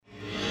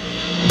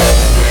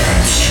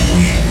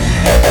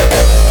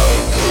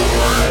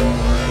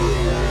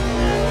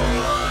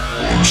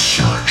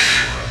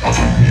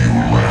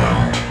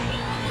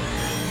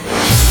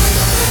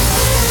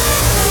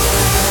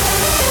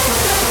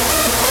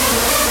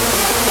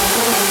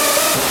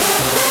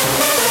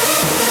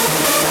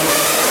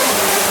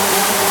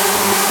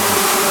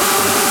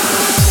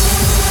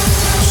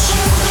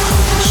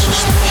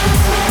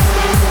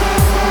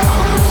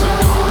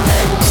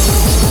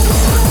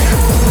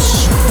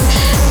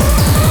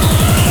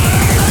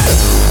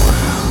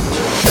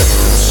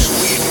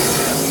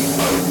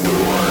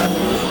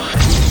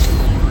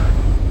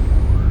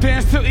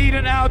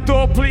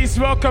Please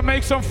welcome,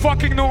 make some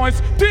fucking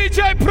noise,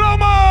 DJ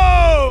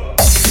Promo!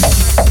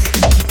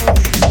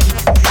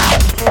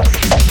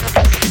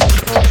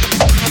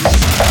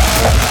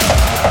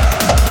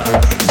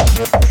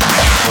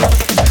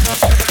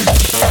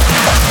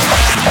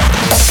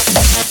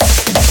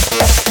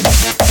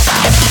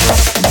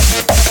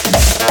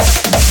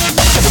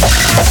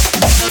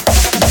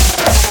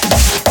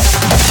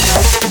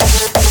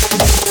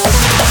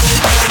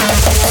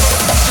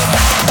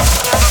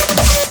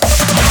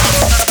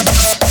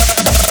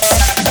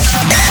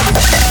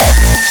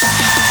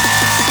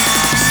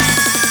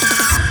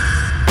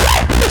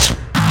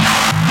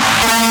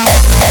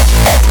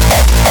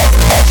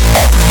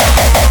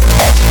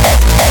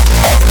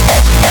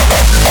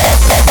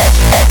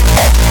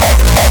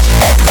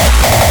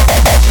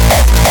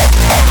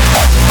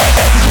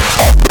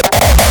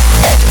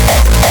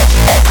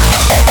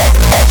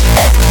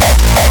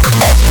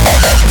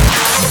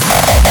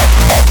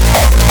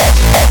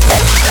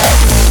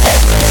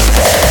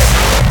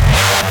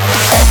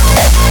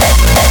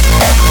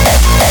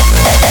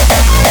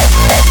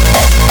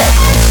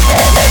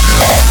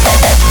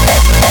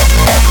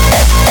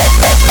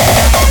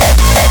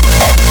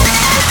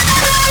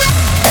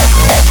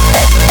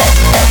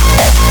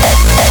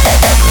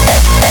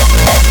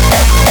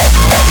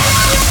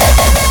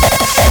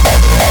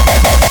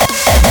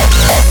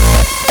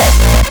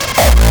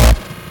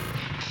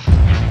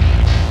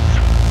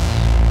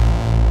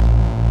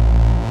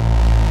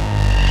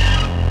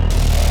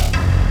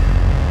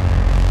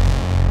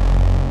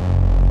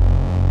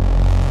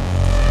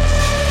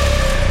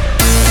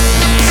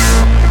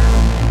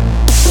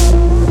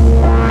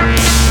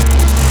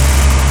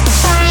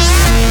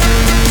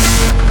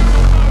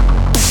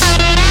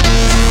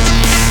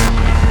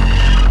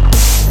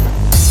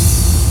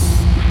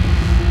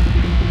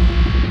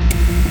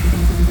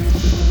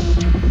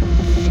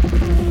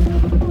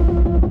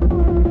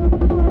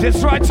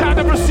 This right time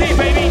to proceed,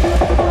 baby.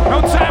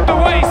 No time to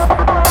waste.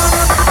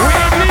 We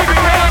ain't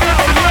leaving right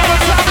now. You know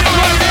what's happening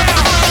right now.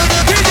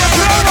 DJ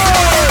Promo!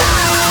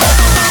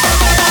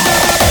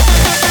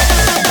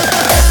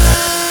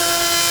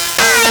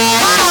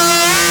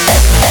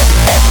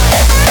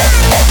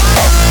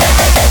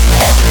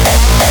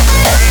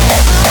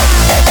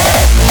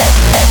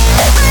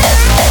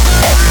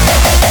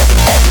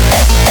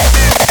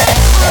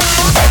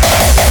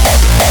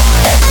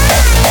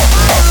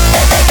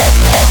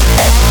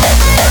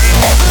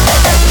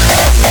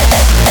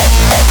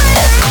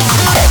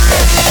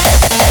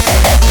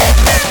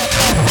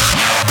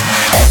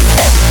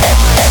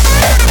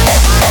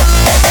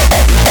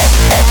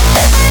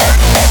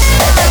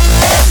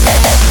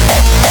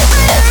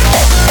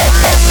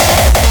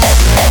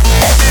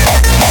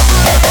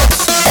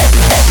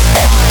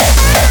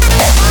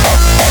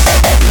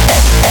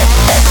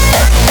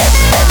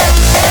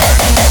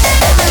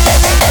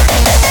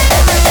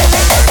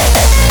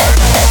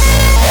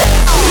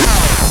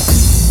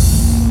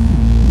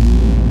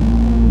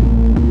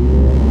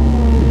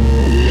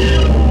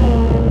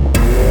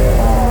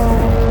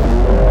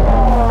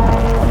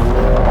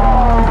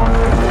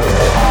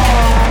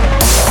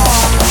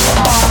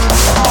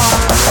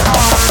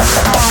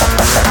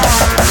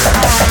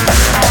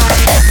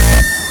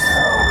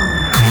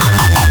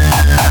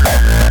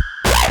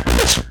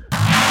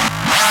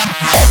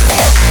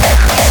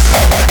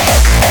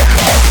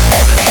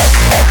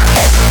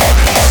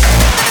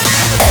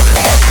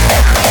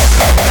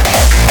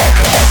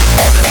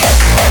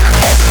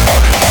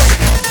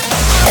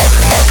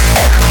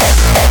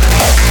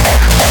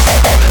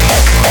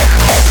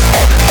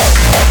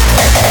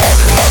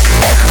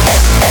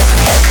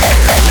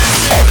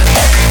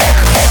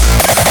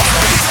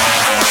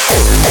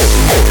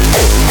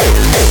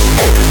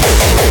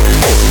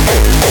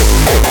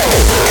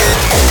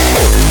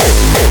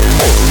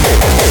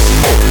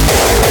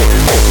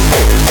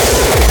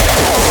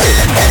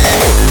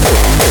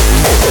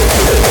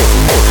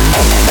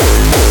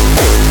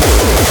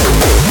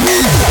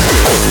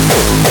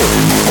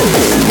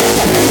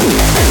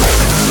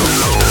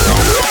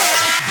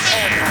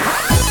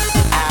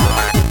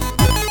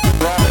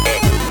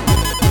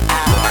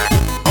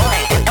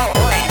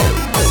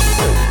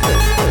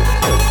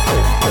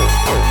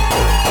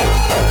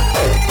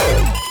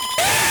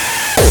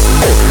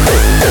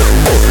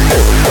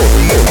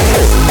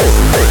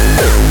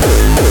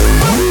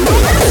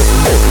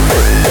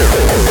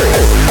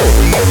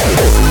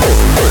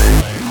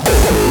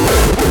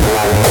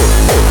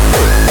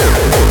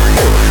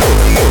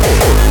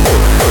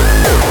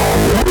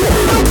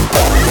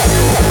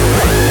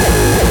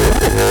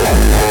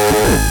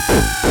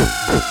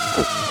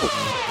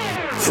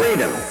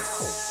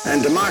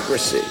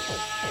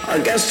 Our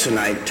guest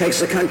tonight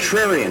takes a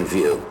contrarian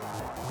view.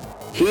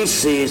 He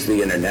sees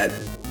the internet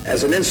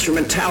as an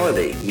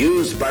instrumentality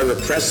used by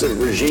repressive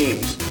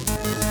regimes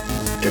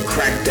to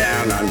crack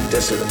down on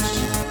dissidents.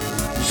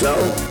 So,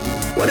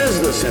 what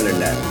is this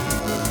internet?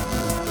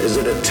 Is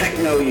it a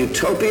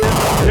techno-utopia?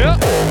 Yeah.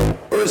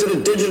 Or is it a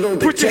digital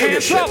dictatorship? Put your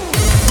hands up.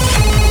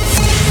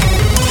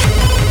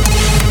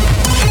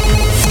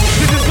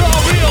 This is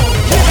all real.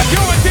 Keep it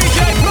going, DJ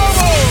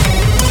Promo.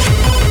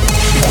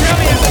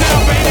 aliens now,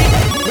 baby.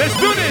 Let's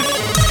do this.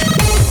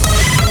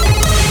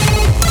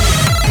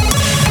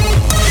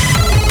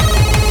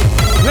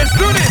 Let's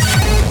do this.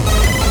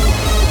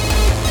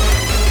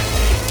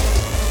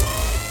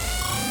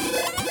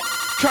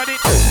 Cut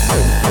it.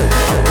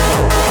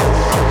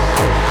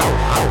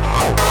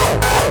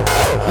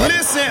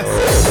 Listen.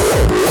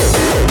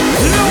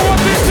 You know what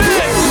this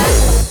is?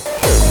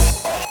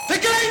 The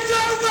game's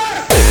over.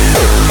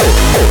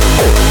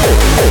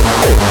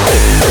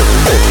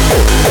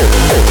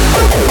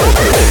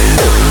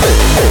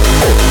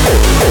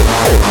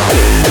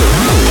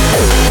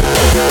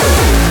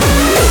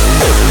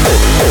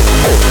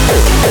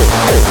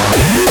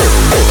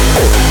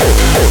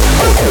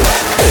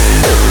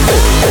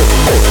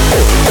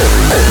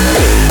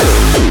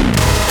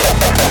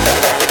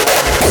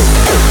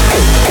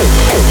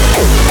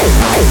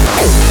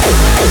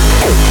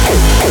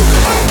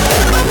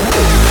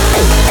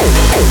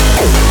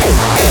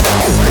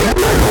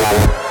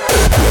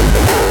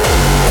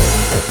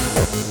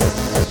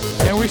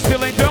 And we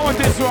still ain't done with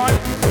this one.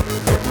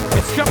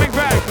 It's coming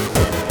back.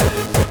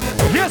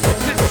 Yes,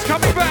 it's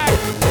coming back.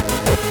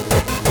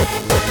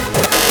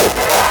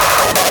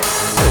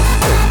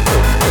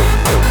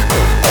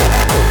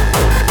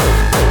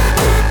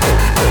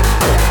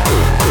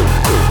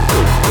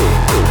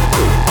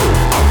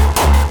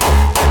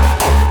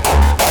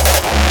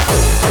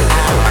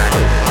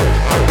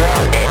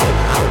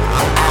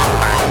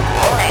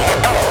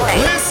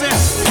 Listen.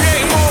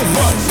 Game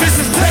over. This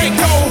is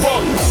takeover.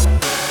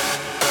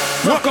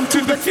 Welcome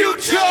to the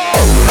future.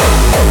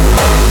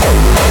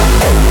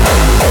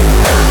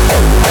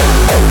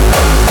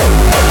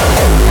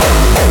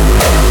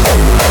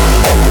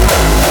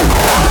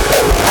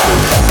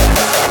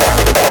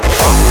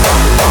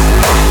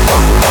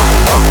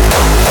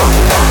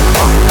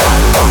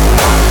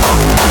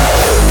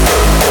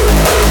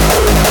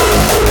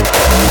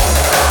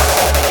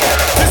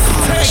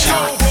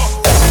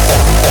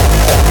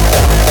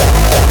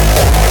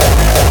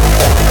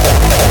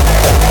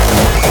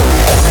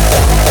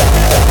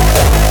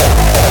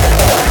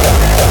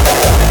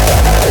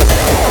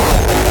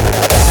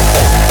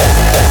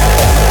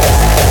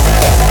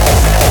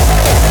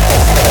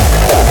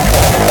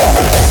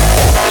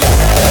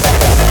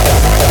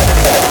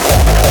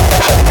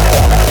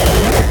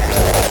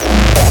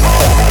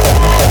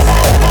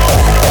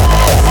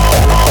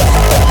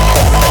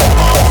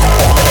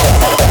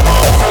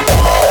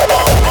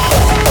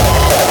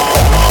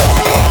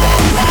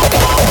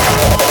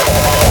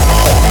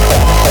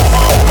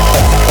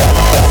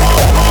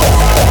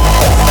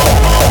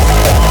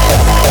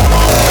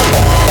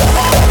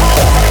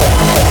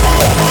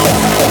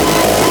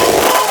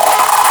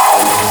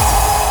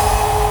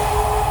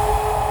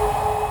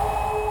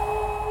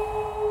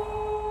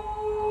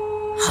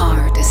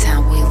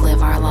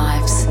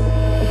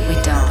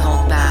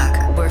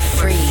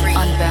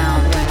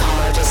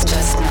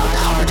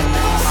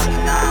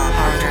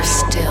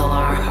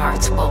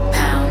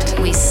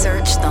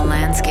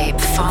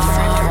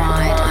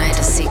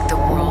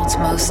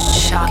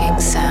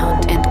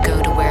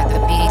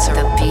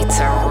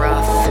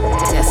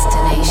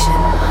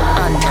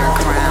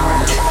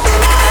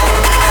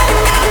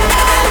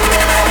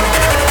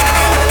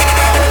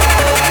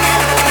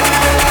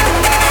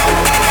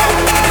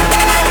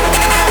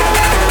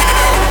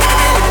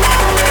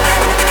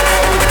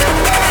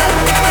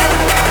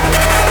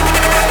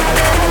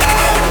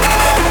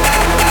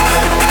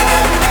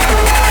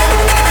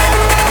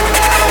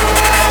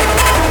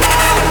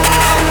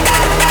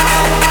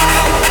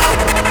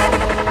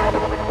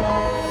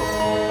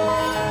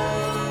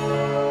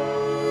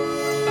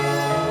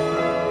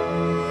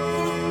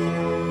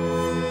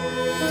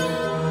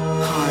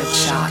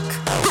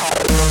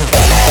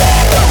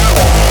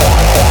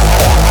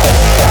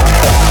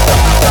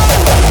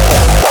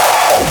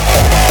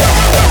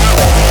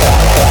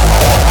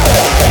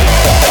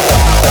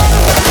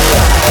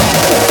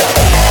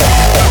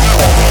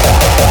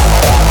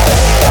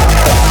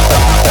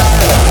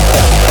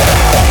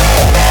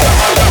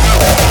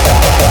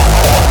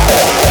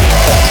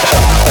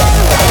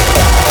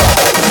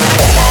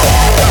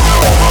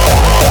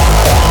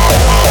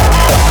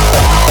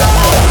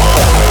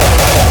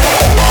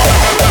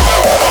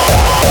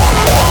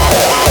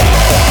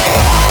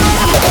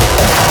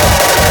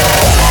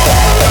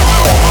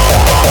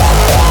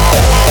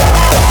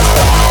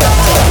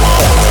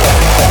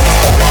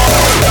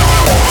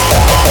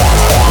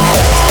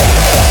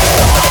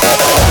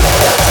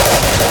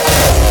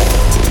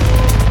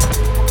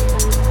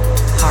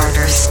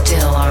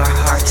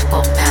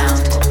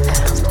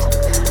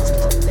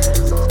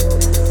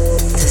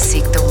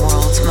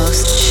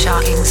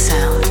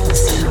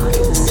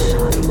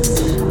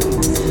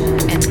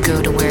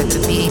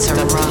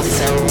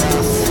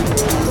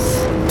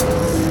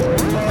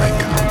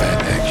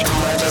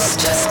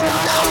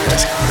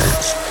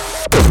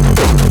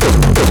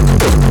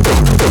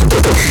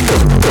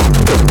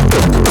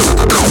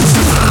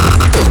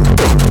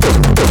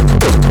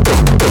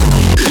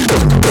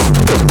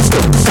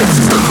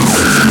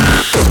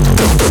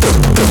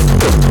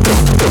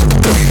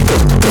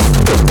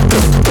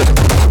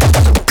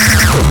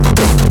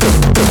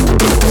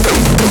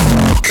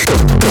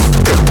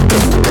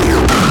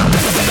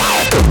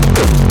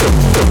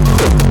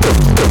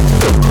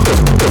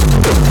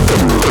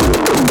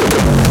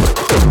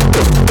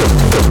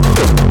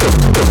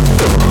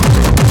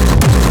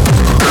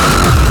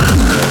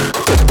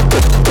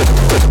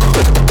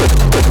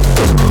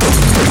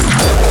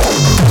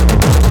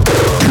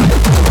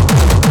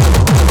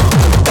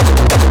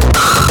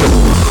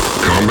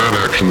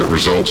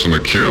 person to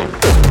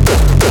kill.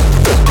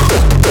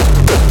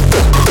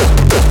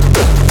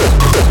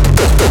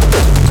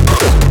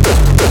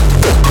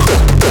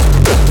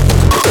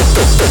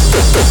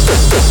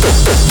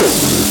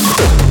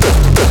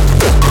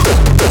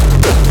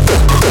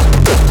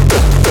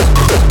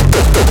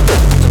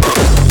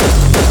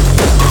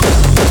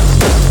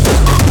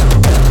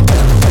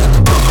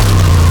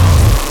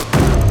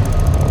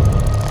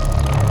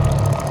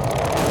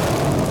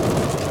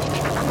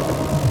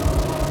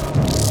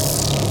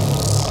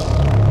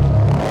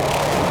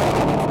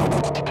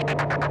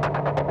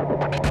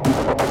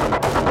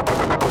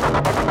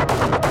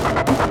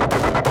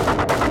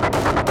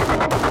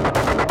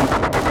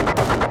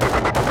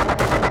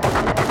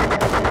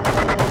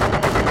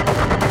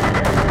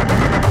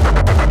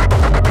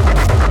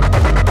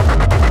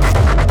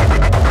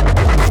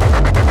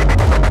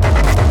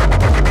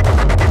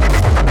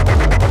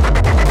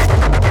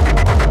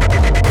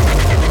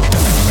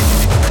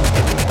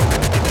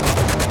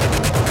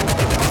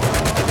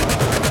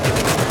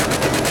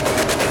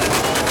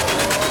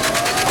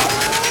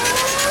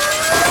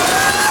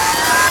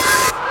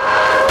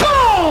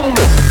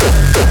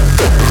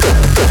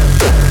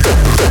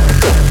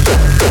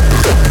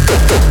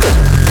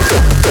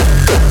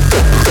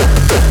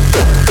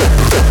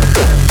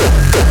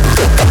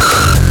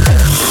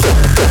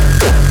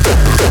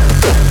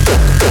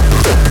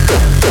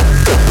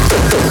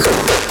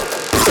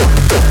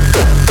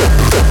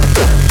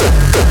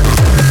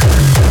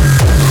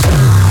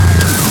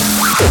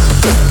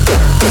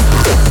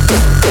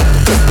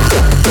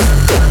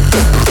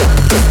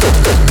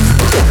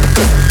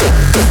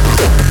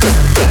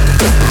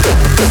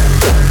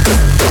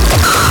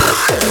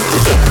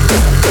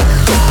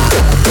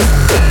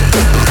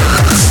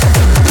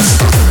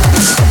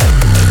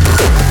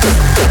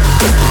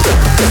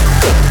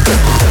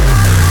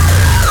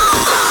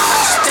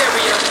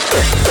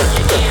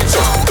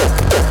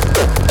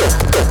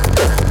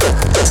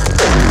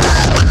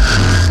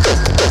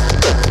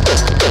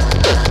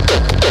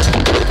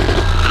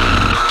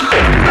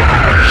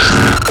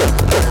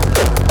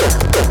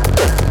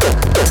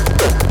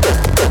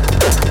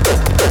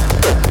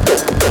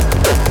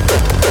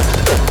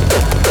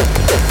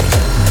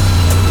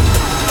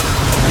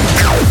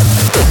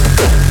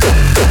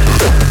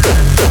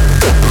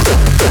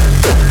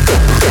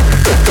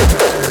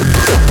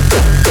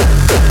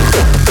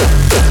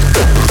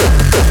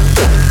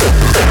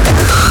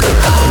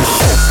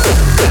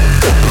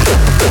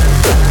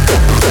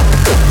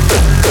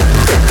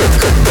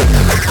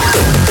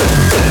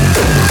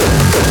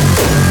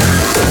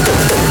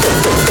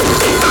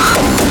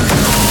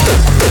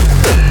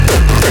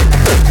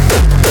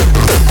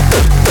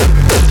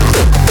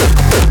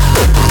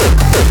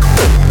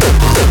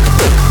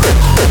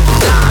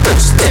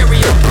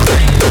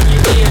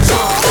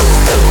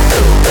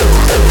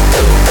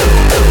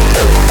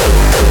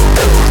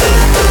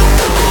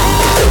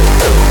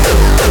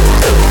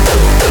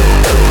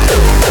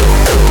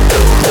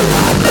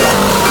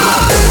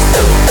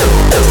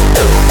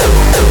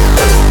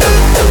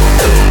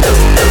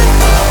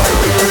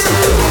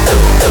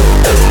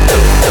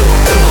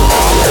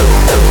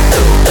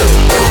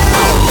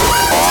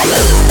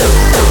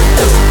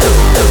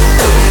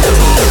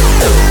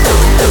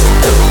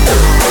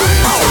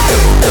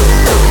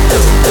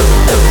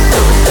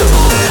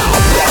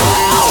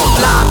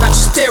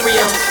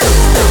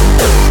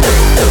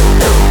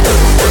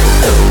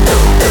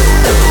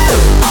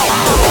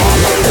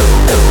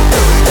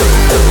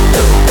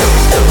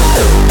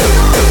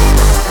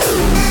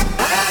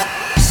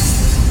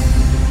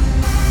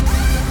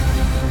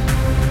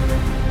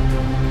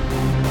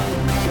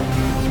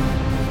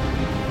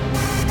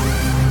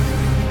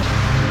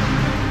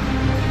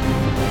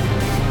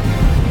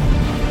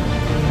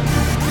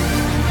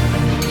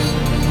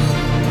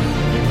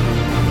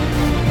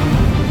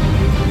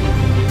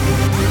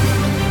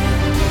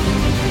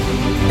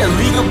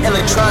 illegal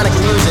electronic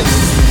music.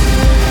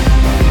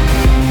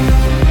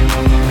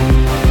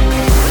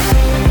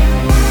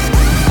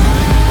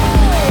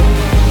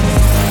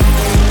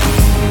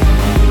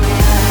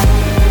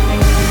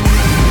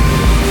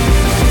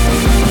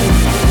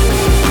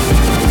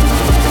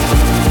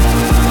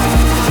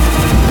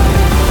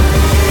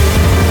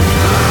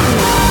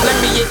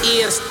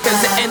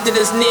 Cause the end of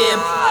this near.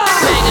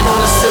 Banging on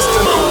the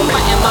system,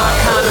 fighting my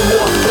kind of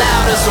war.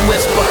 Loud as a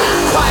whisper,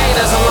 quiet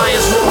as a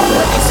lion's roar.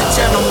 Ladies and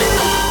gentlemen,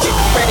 get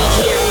ready,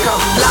 here it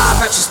come.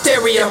 Live at your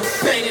stereo,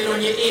 banging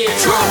on your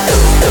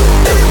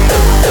eardrum.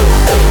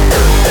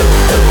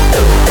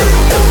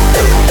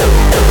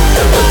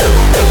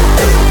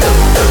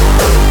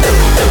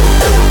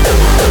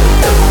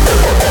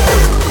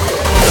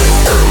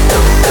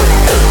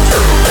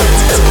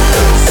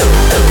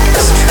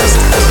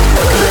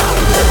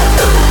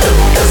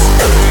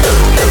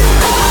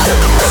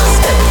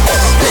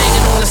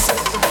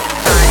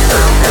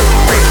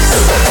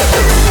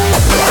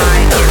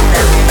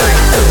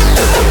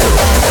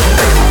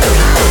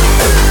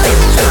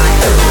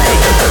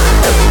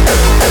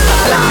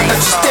 Live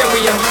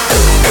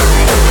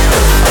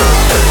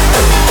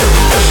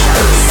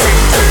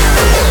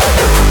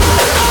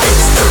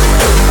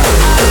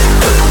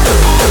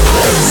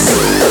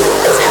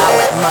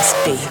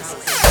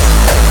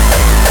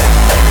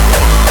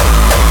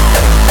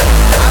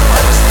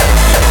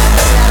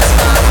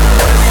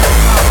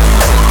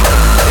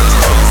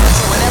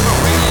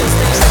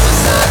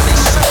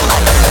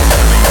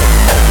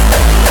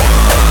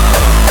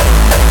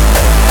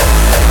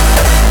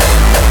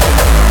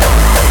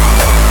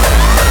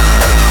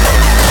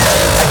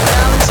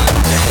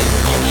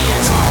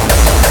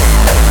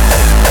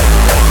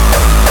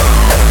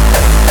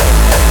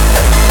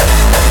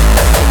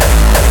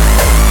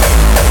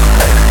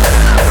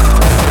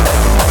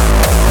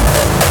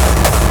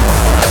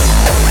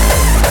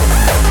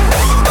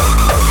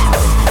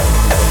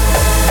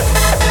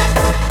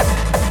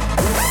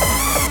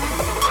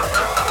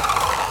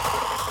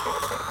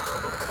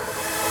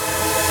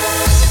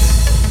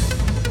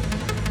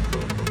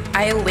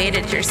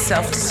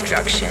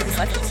self-destruction.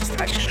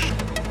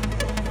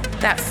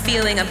 That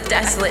feeling of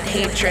desolate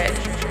hatred.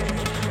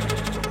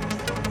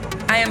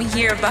 I am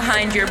here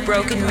behind your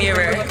broken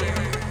mirror.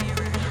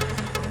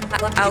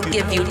 I'll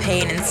give you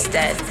pain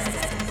instead.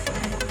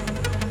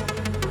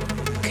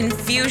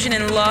 Confusion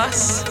and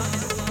loss.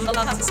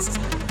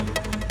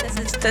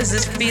 Does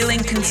this feeling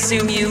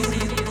consume you?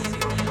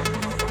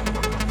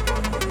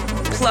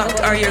 Plucked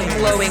are your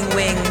glowing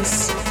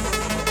wings.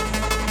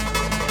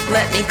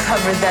 Let me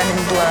cover them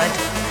in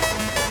blood.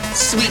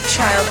 Sweet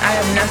child, I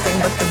have nothing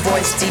but the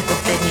voice deep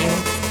within you.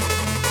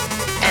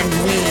 And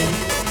we,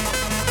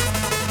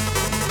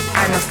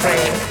 I'm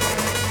afraid,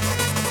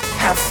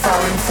 have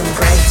fallen from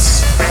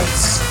grace.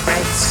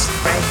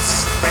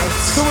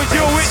 So what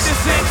you're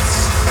witnessing,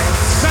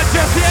 not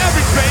just the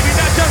average, baby,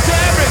 not just the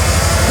average,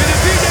 but the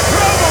DJ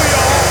Promo,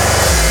 y'all.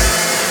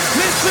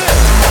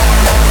 Listen.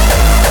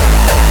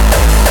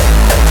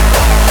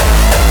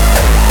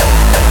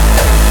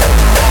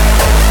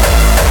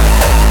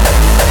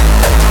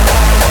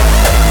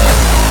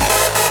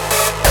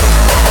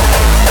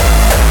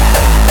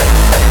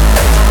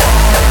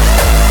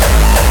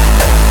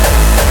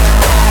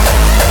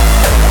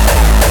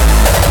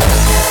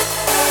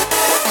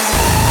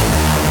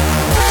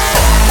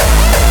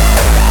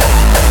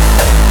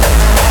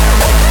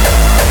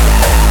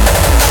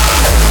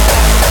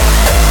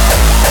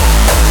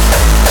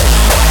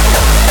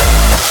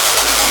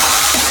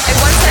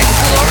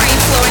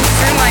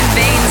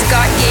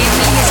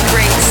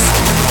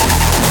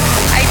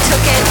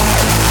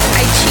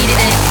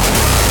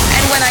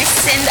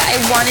 I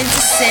wanted to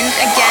sin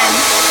again.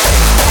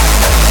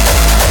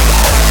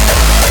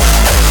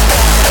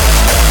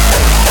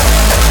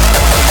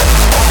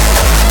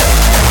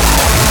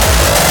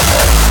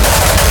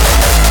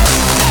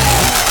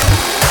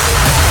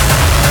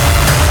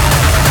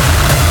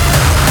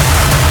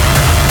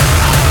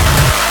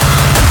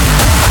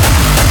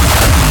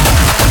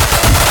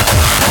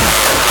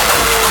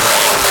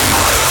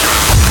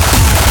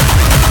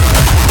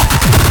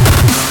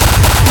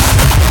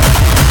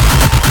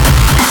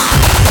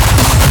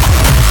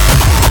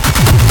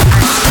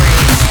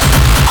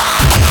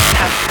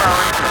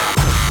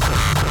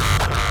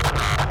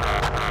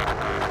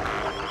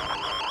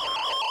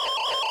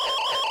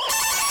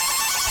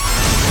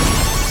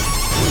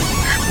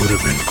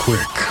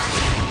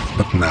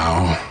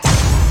 Now,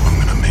 I'm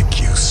gonna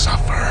make you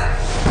suffer.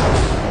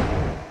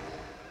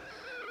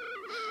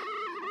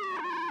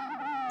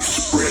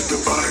 Spread the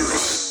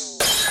virus.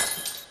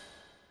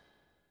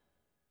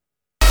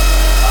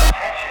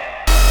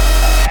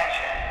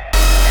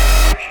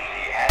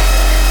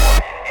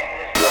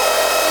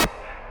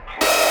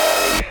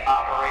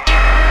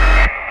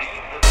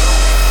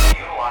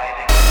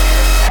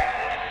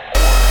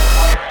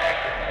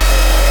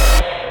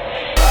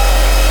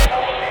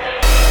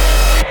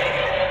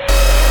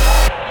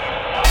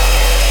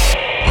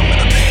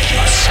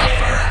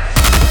 Suffer.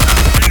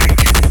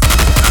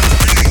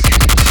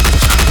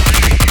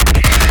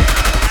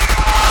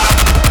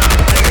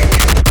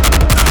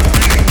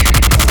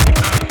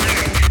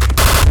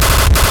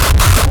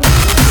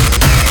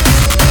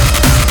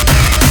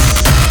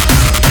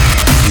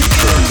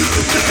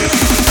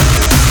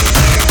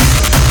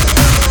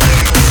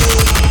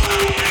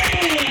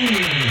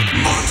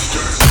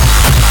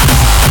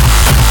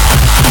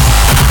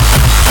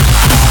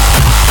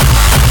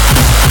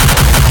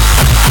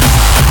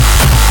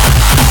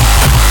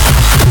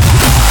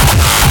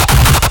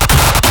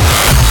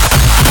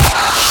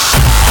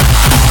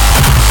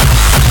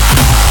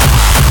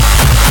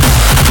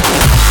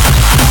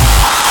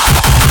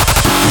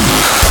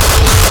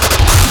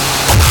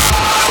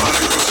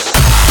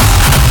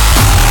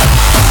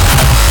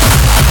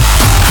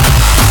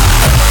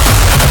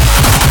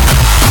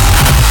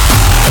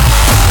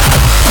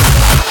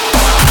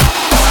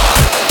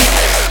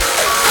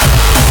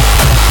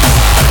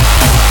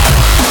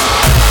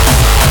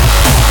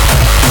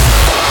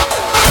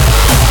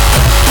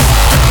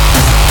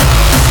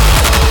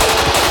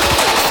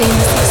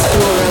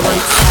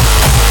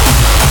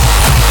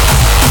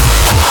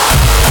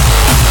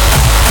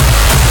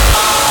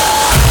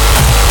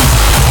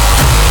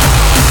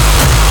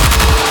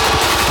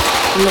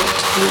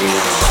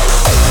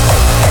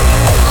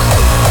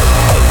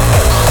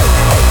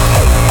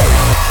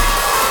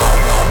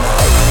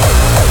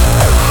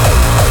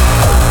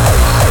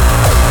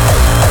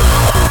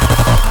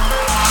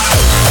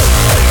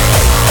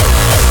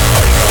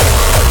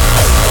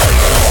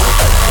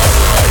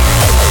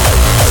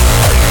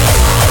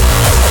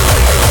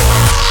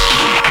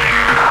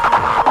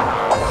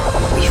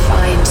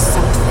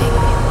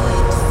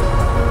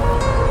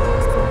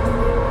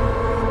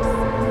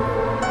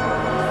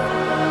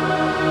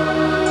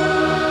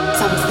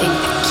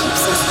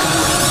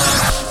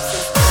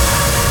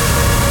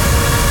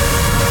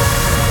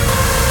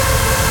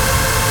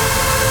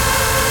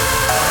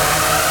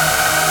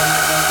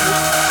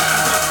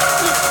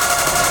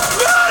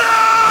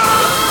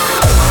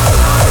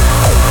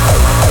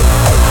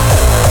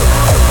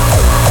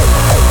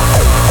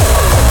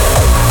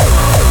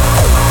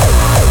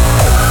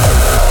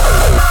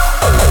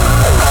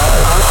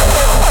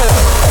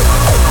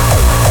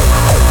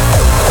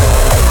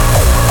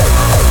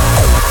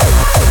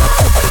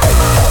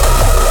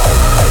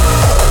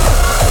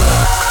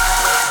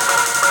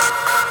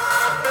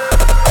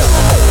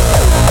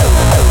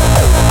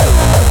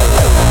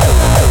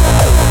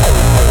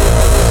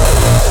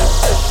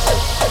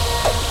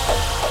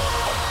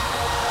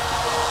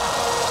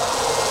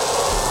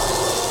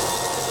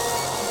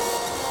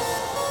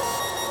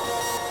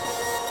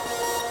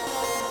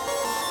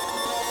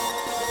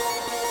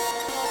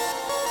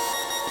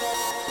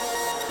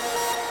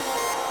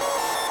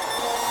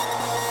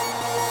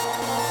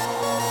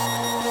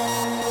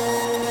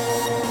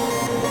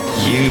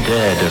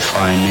 dare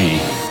defy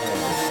me.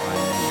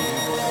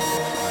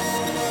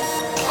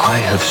 I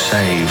have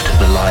saved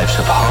the lives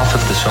of half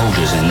of the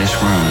soldiers in this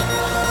room.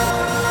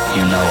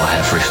 You know I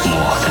have risked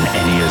more than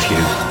any of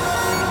you.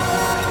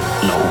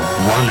 Not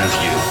one of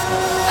you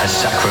has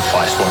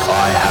sacrificed what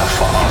I have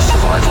for our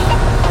survival.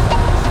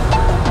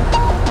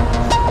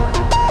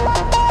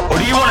 Or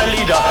do you want a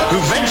leader who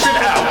ventured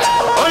out,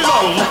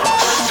 alone,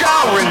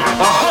 scouring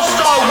a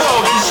hostile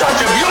world in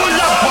search of your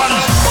loved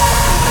ones?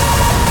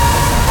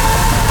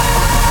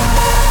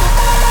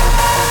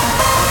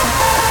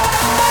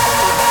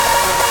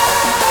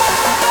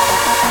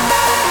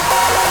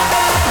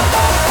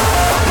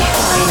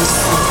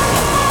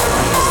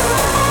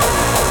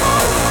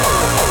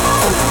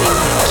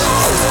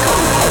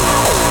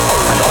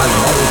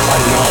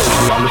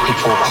 We are looking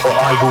for, or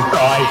I will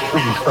die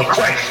in the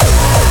quest.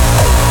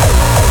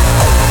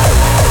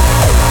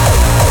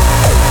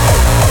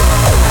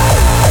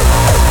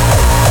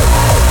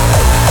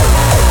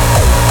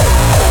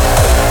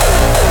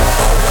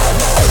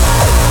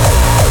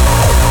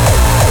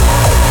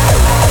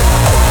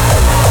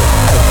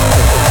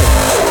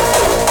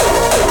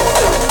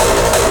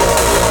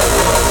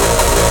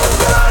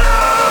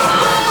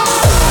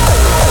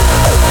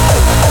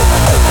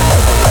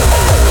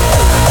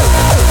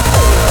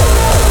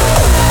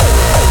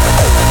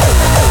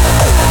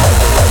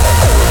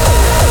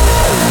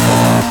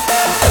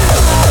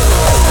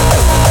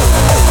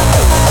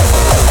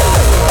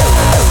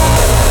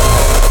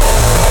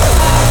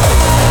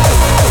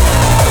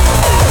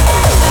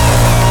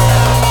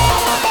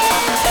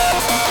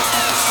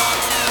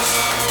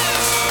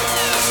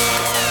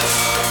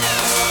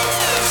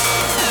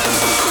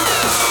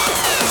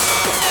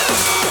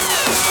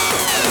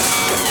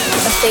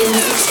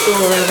 famous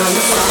explorer on the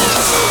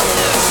site.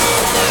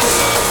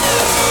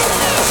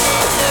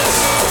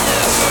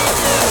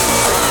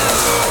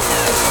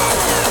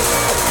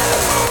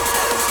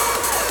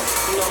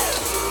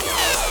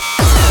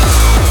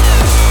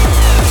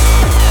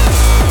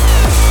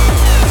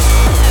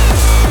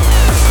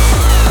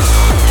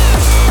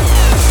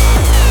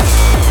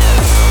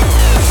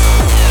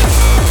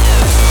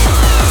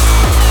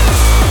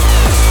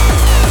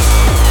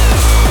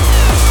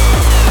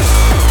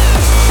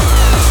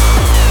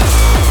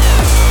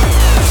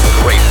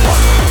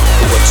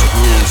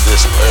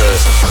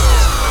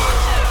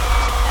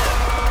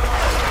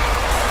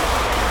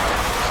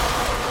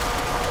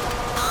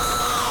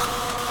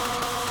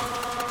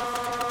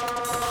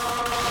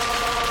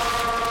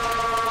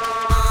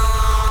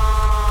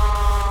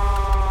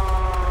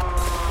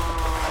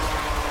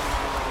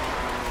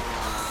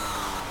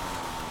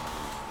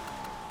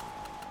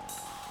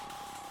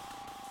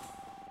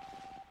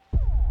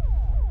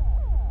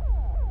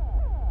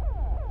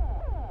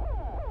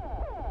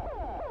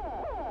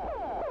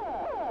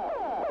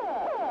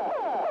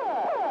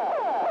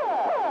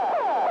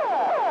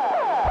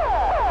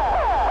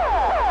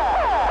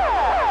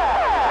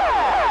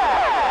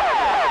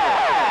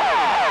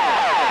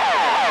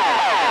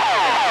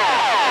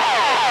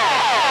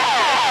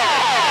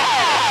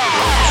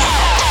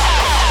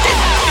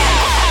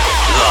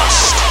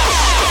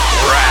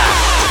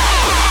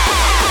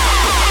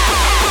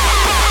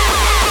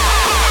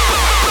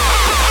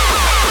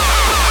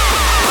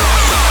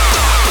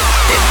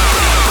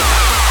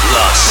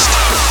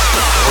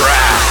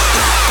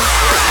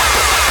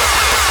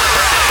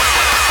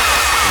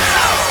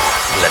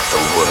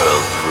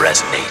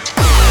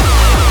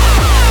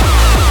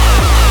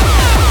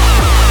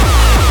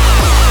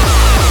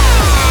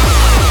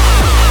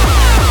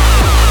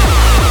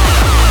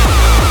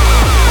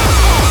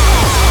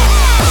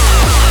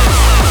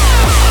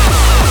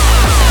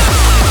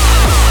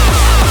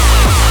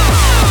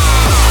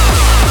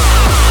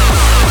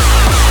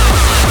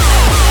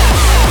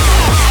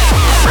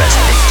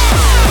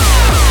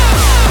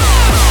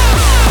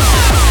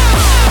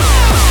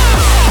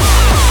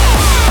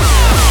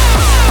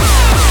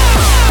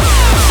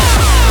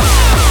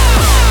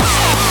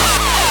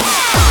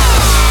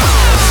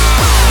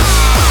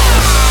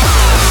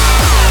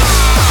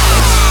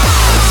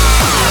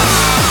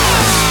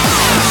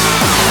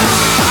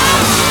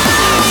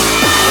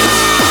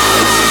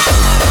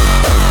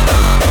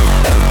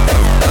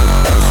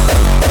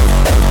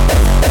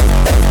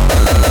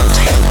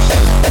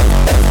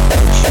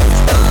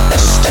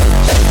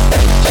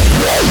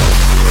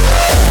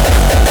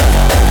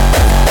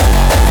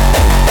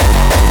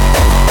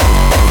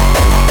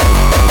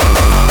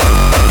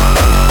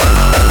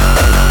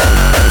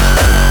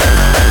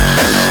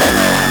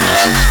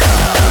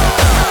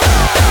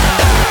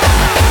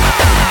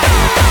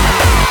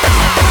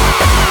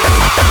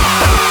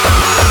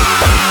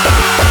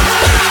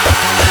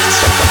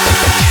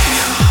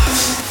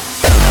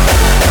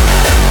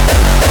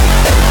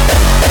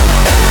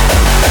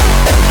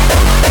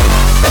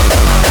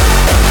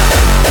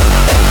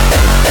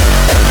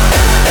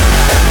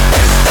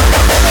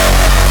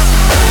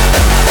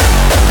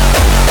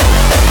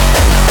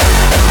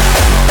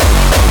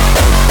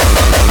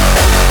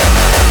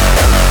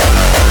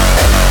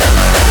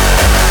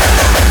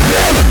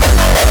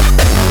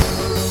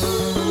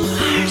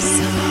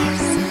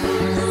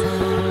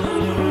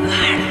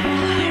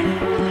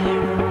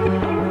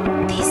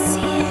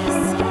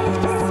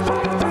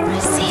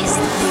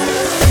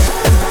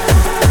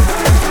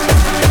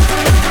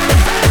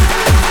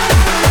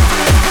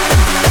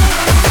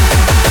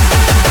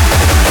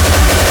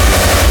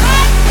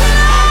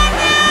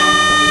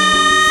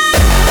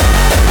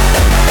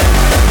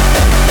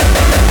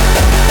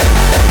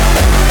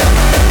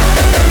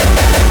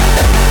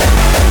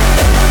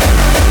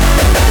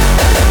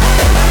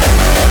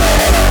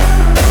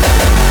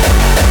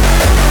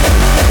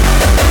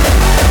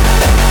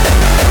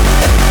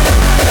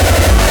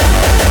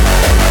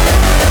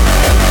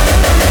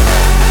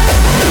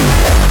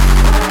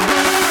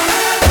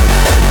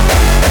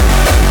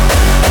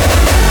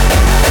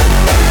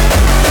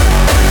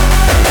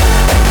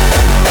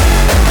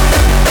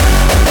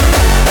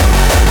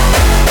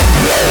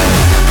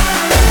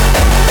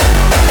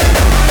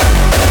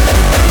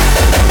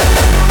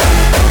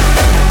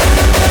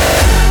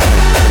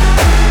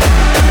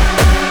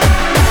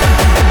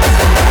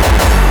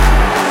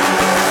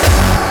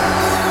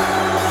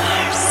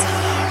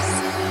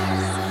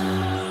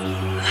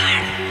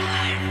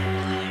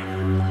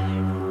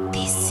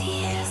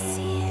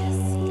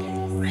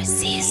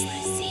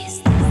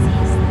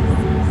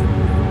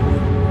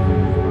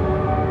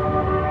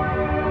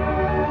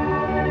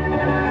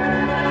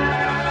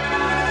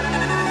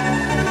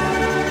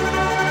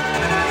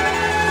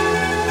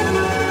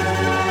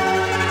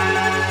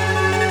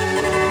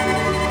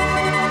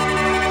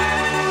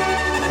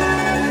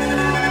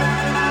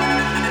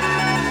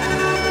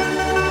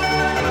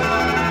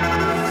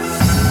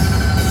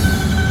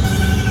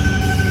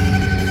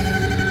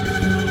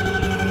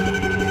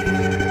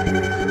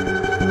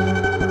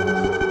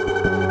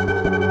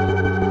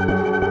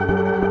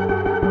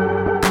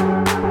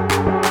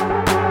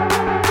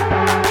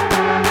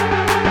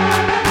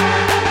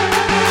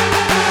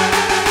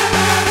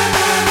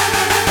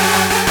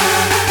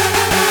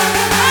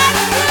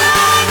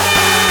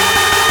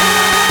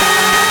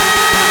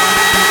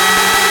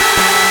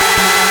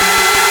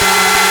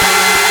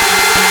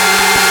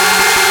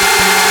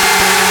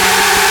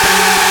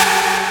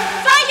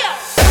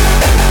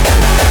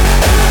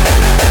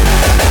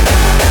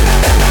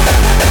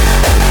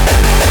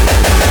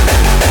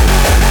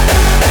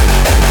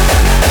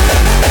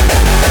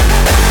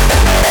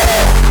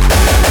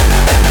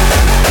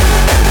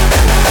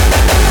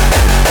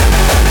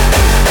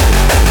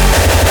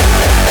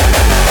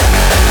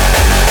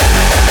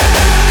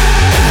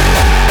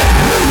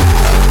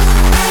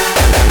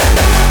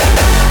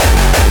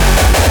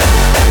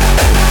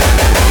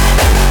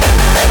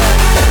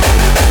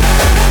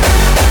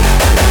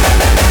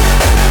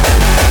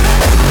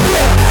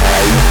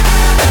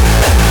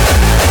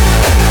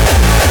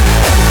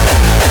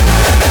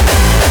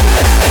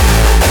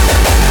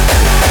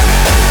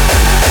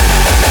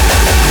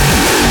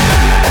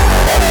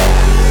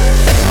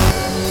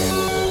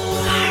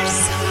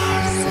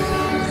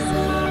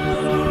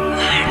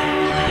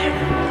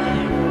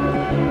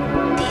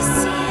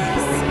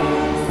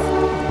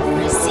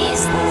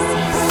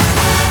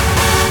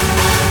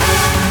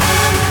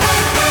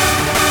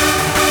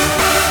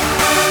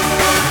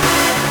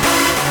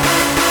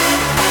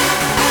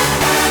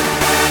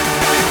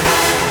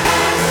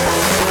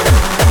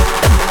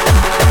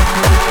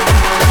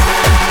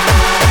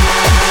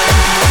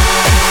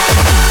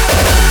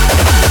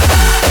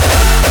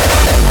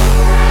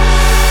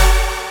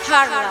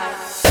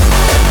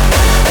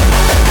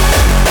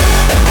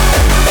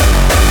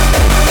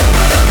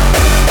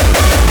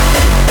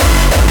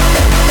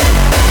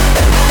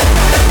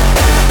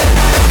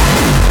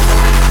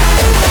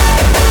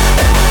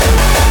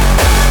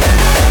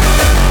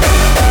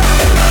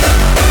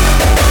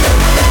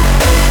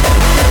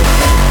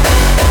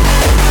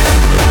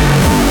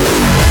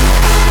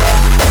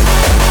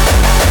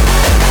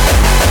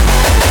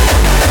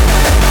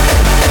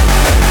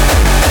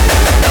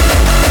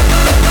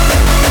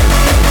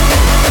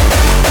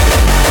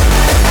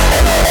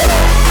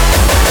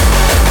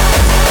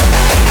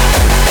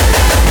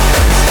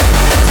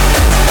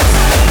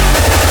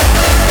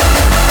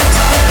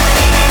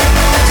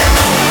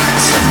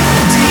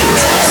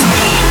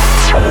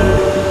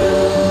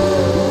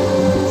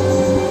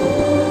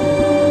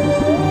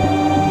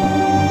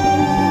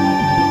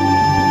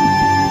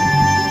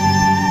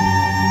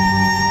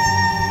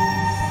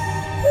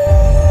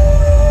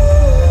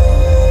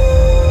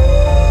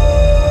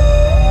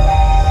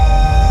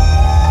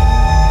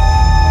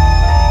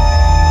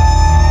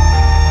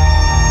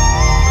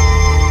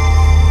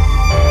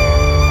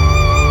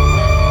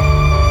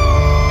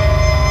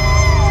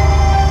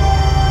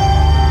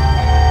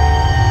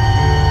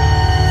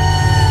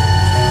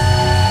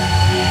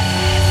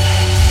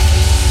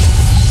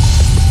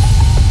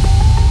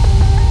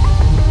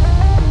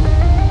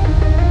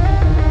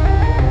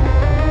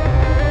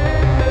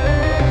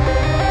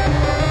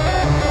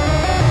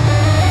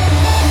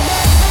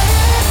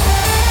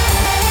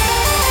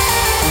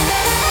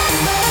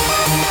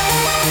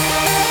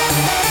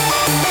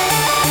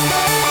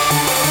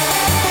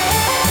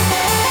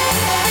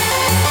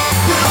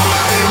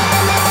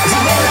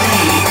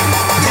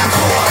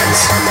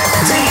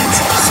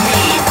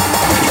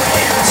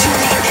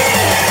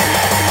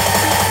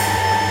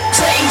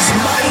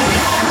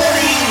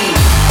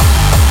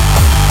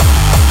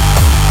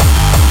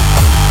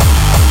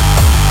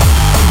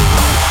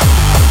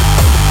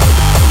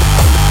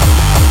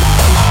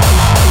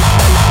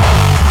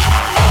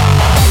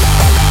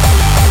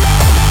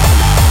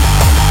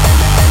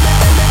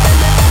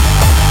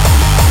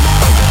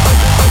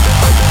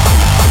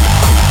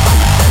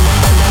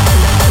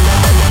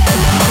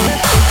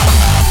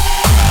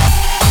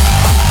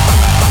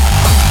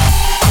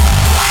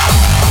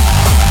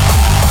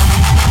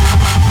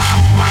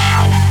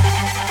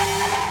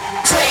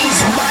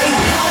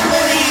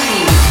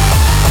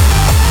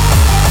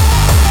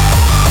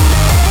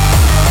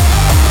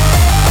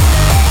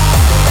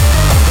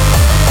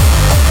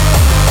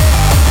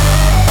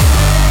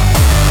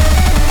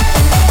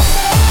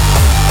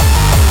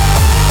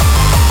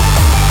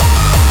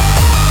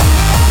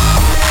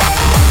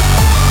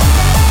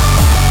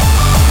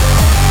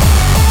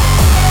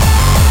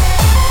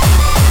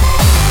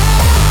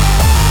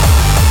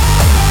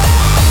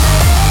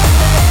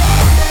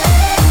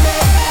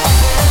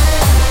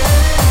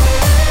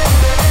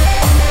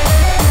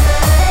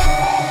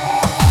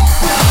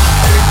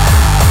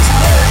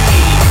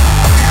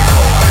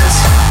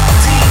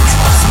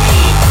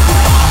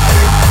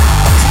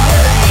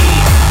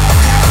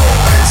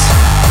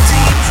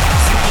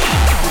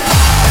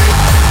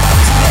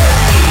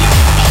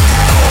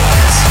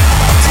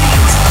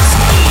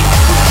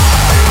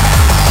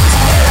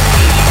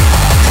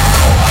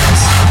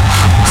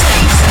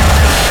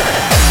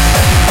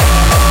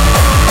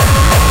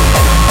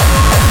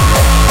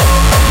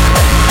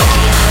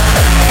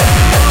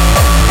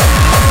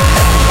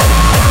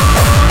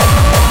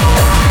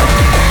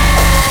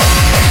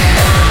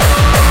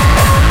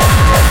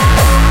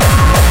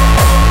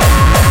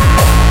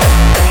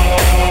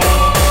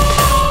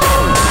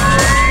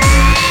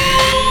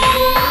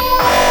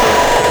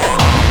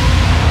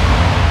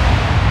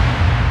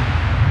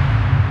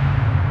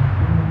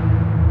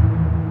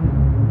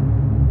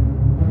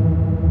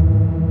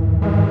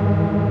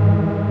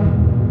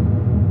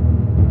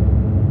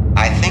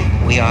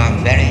 we are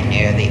very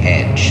near the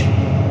edge.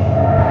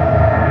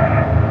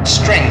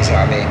 Strings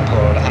are being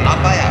pulled, and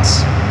not by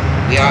us.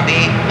 We are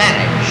being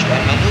managed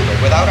and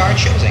maneuvered without our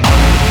choosing.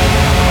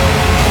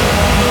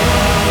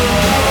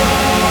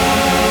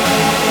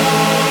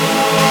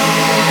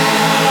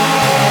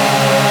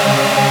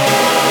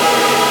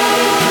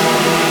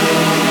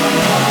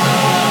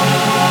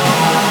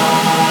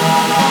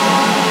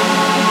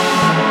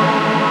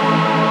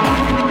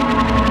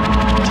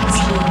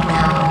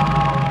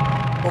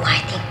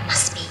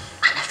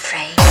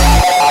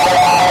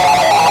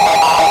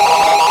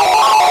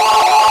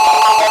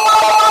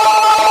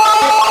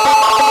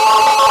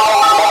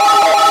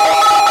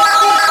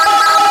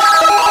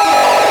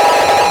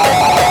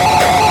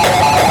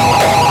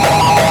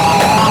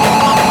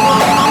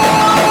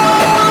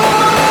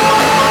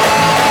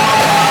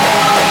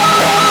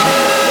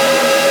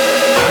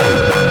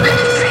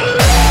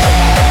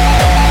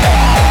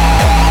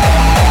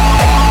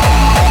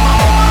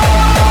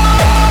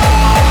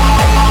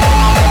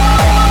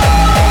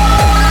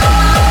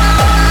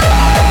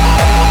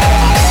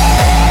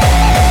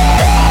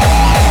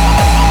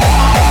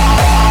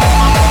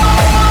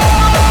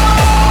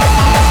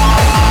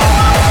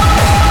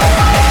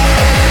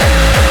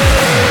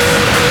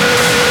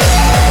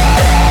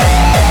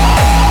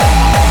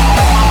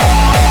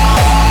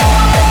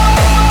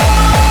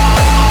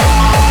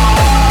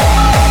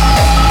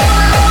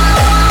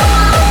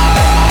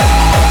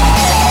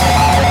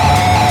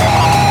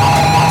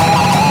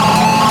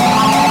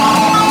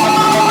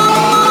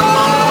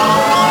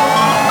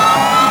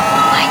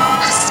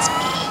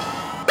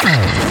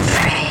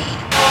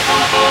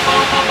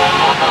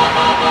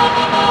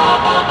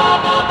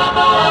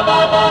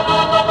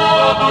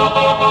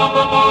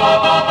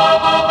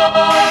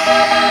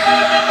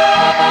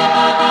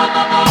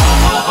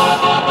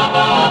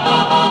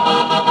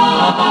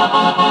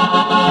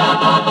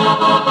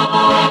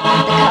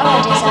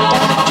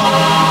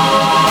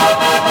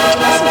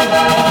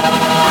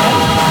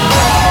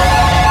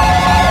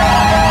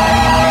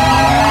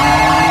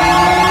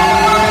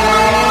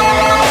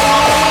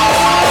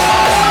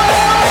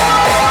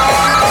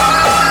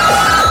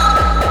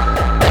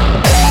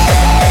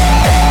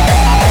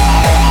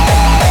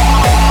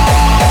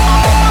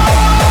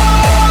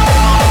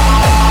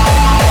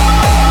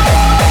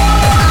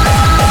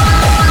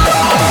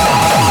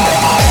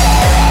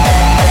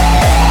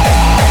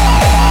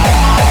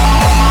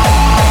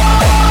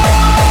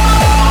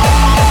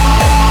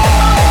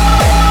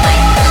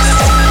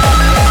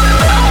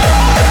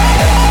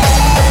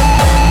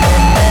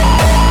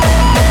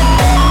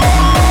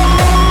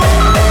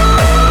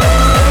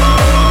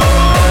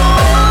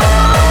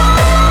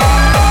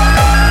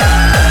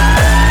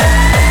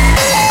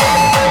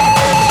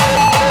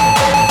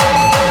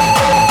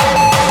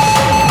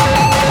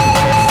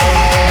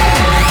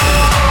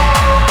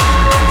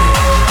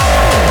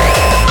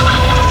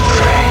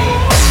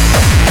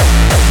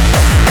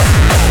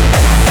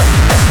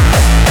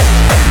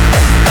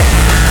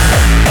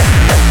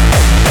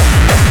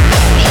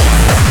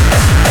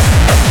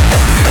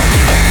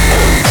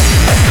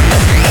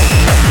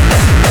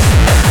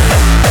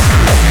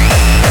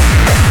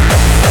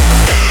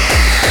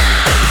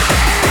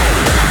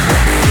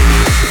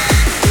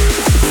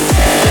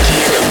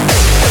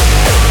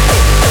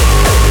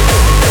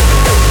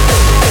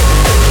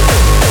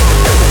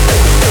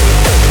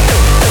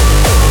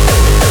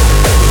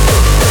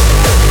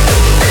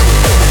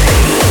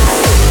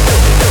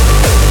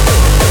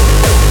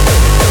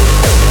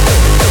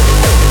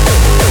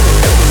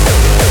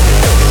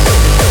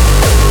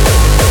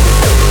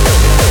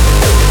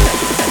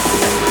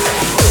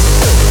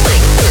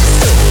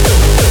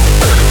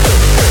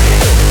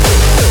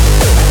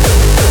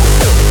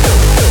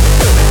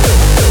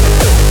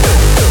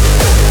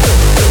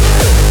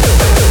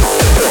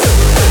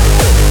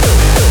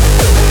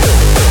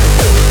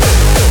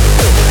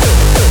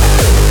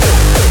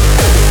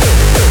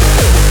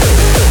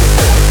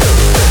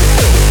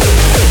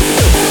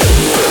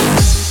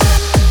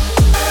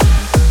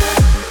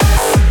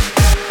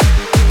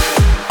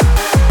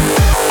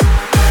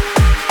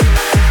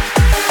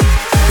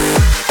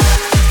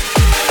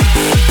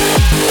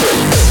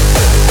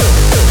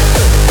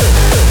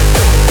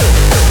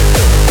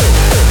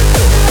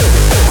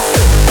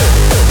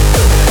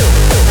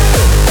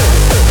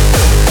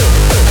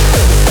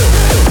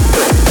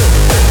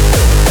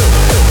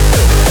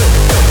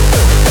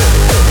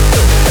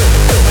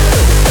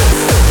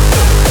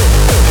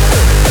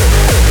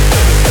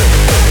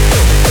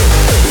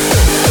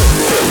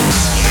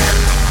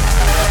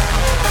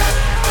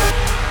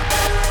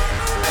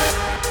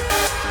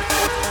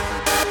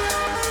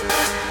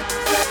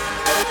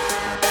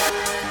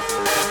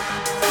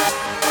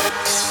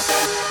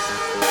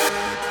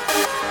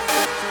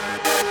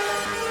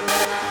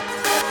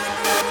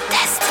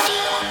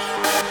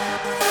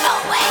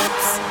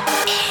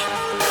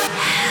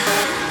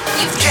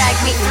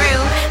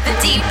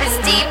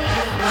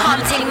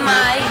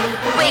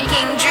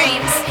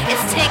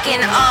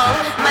 taken all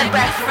my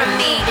breath from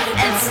me,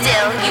 and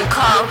still you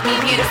call me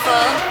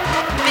beautiful.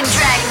 Been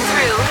dragged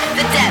through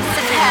the depths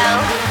of hell,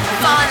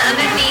 fallen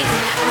under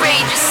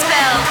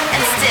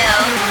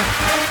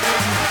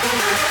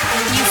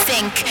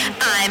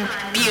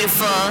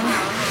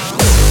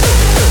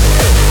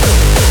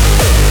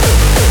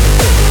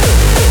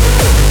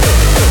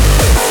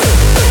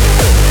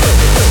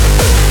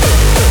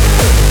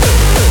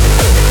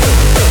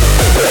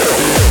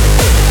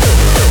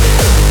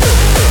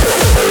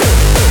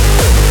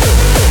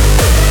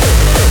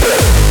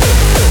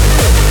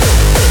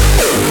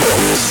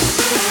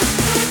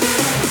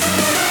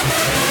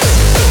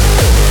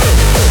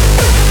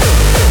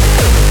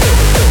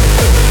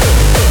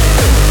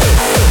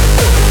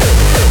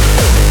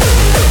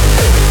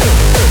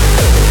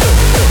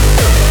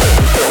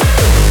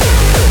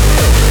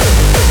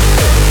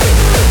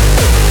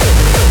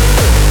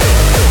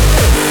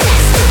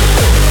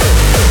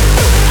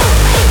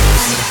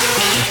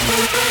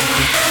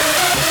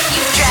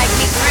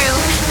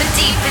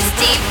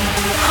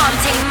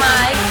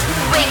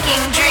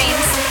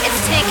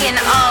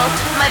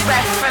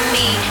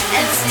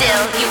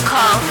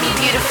call me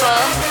beautiful.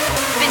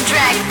 Been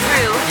dragged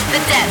through the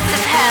depths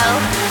of hell,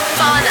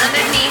 fallen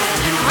underneath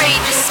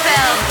rage's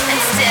spell, and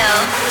still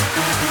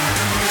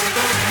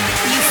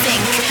you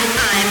think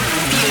I'm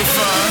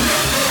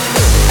beautiful.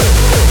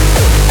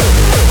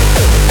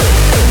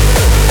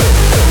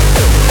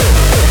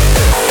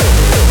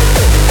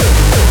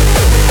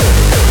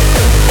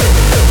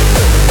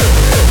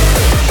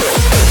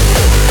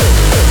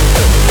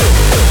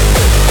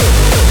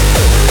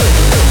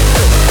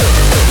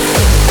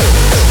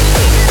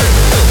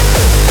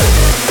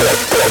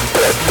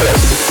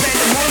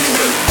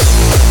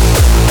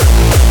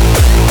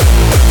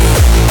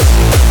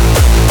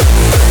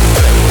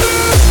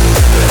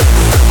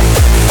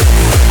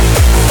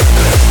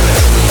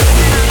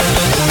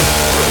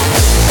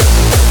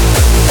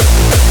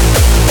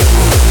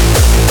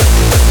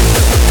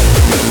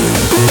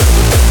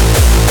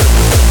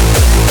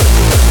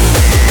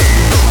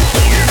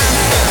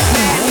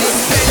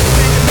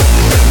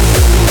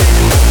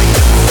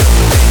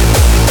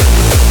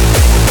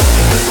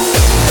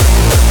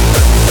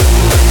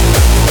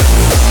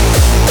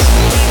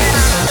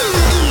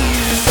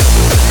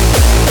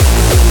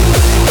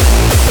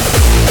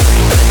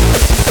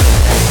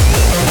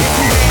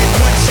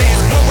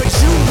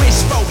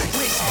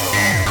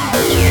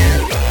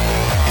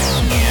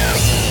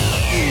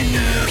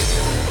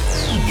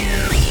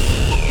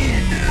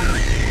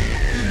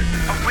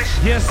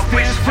 Yes,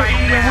 stands for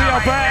Eden, we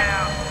are back.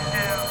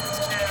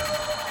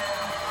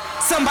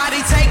 Somebody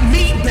take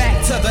me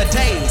back to the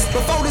days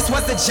before this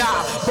was a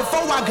job,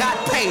 before I got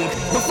paid,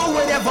 before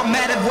it ever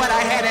mattered what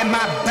I had in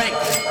my bank.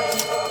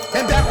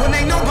 And back when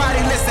ain't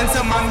nobody listened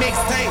to my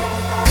mixtape.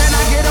 Can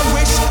I get a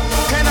wish?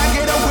 Can I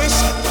get a wish?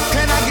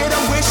 Can I get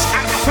a wish?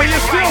 So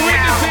you're still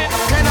witnessing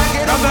Can I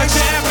get a wish?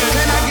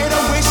 Can I get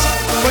a wish?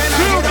 for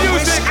true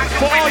music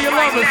for all your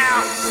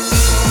lovers.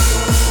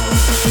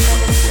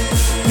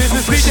 This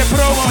is DJ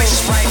Promo.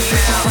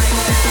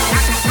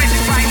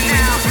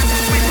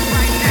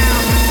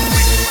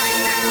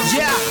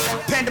 Yeah,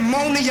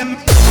 pandemonium.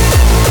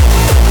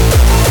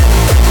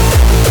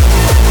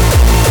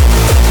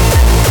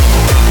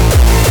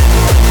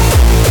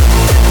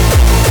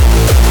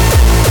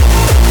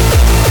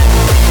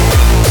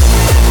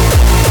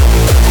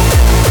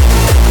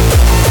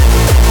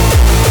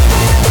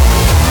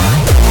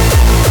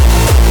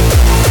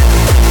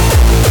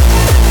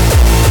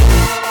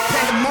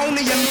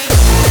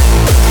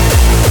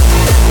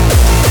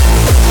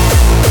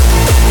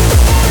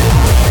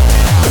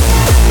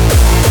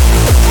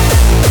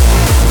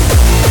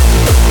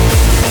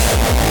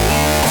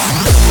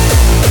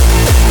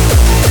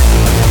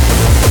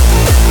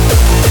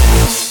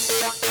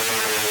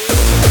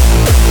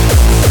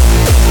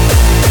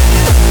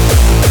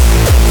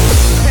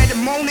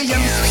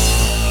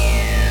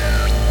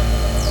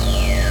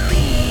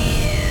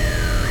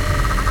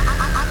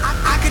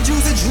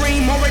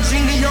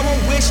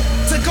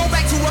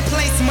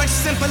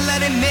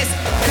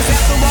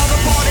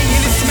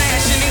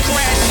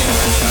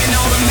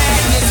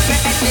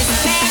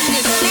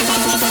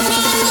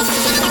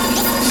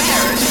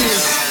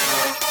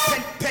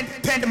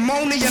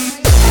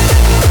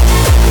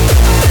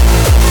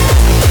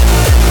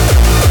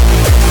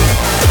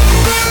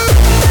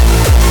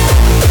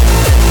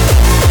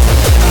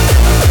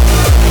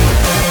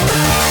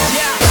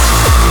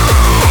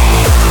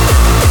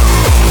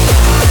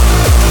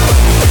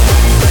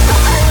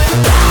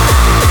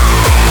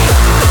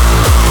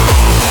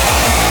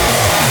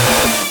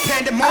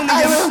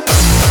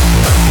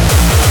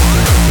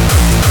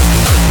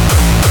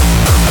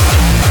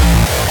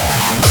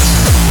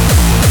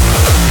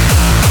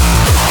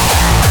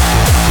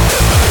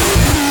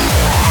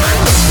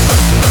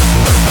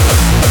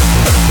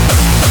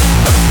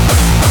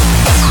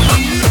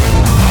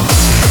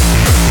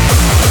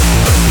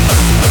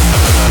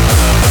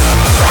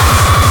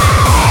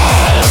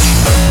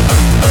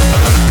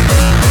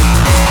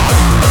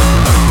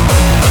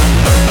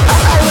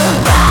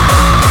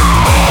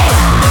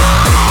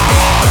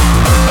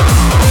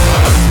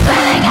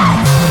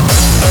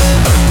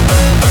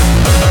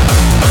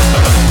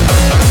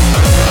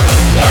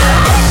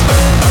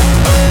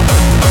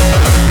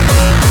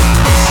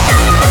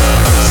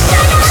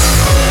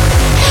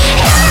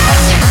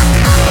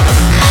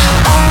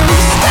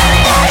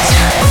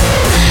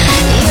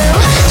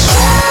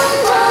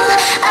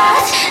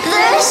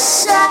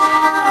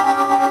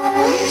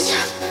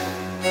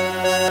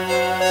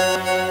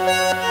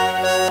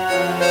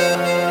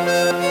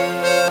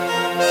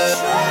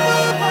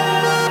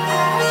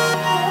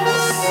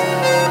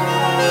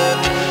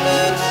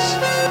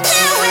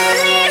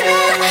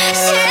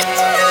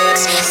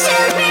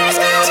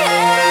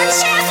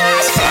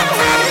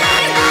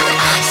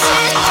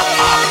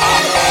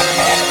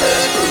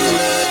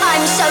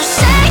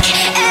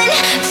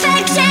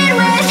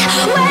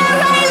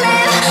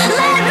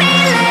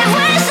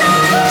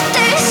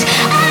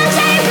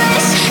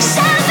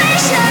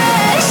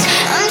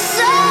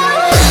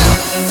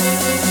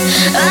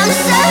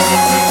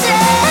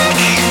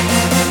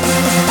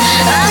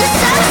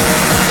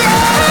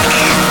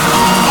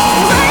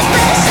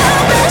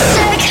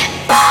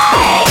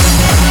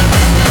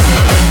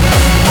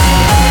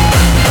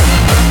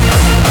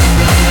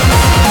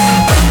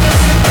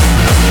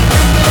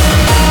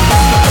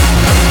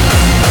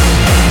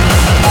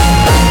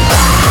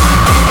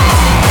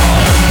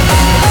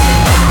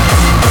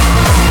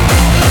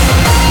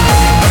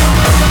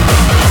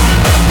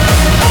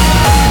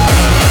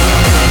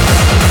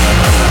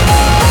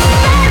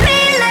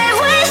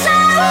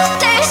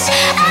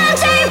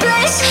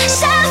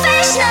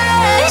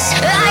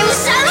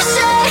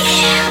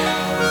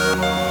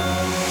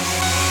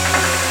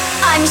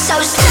 I'm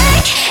so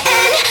sick,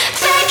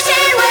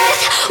 infected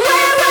with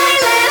where I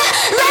live.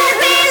 Let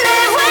me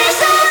live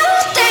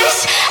without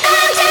this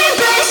empty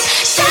bliss,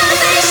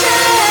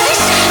 selfishness.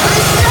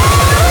 I'm so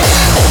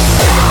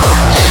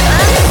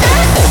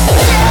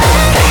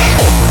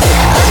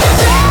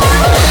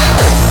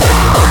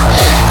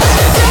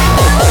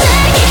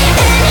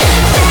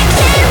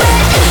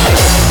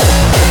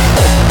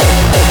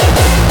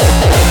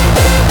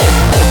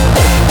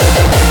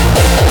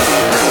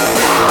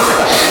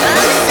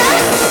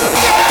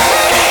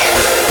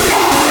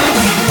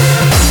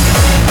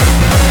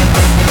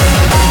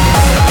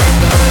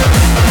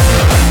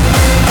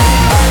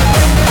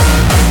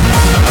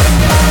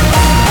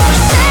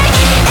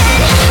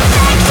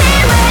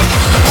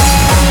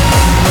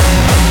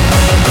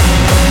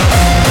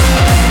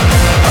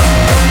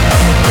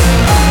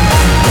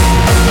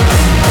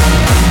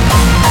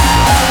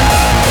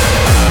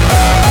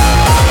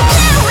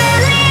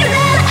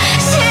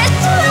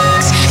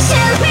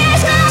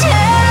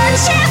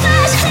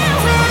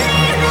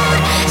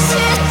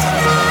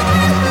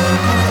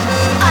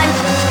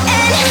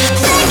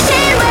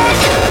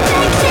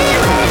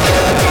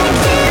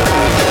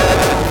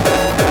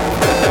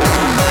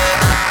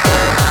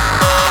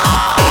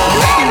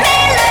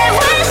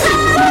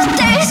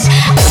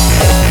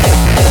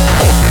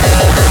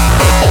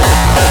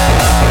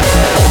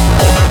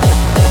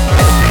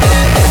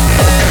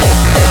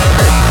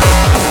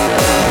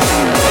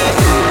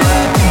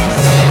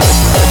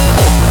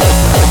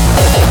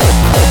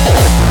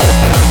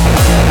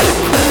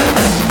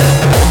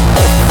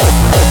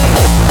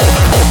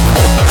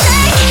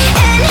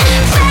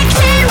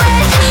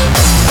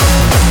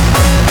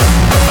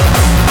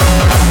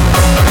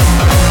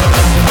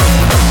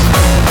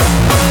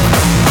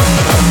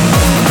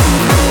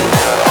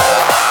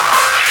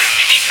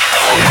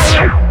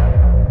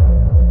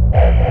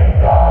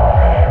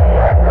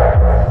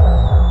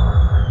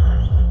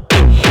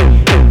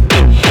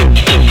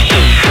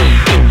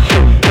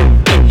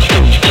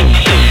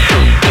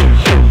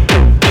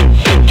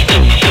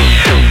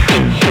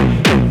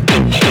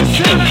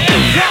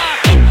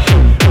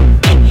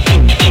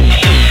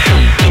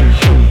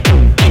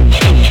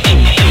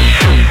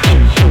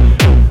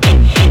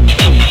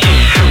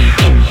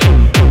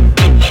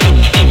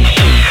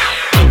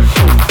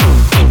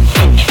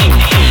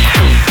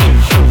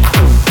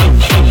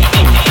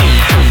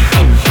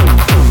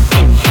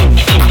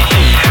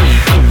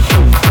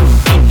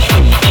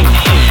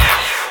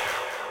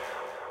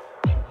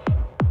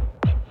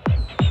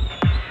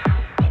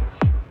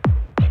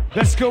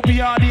Let's go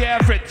beyond the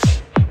average.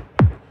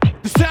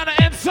 The sound of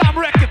Ensom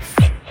Records.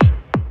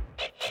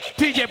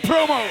 DJ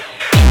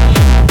Promo.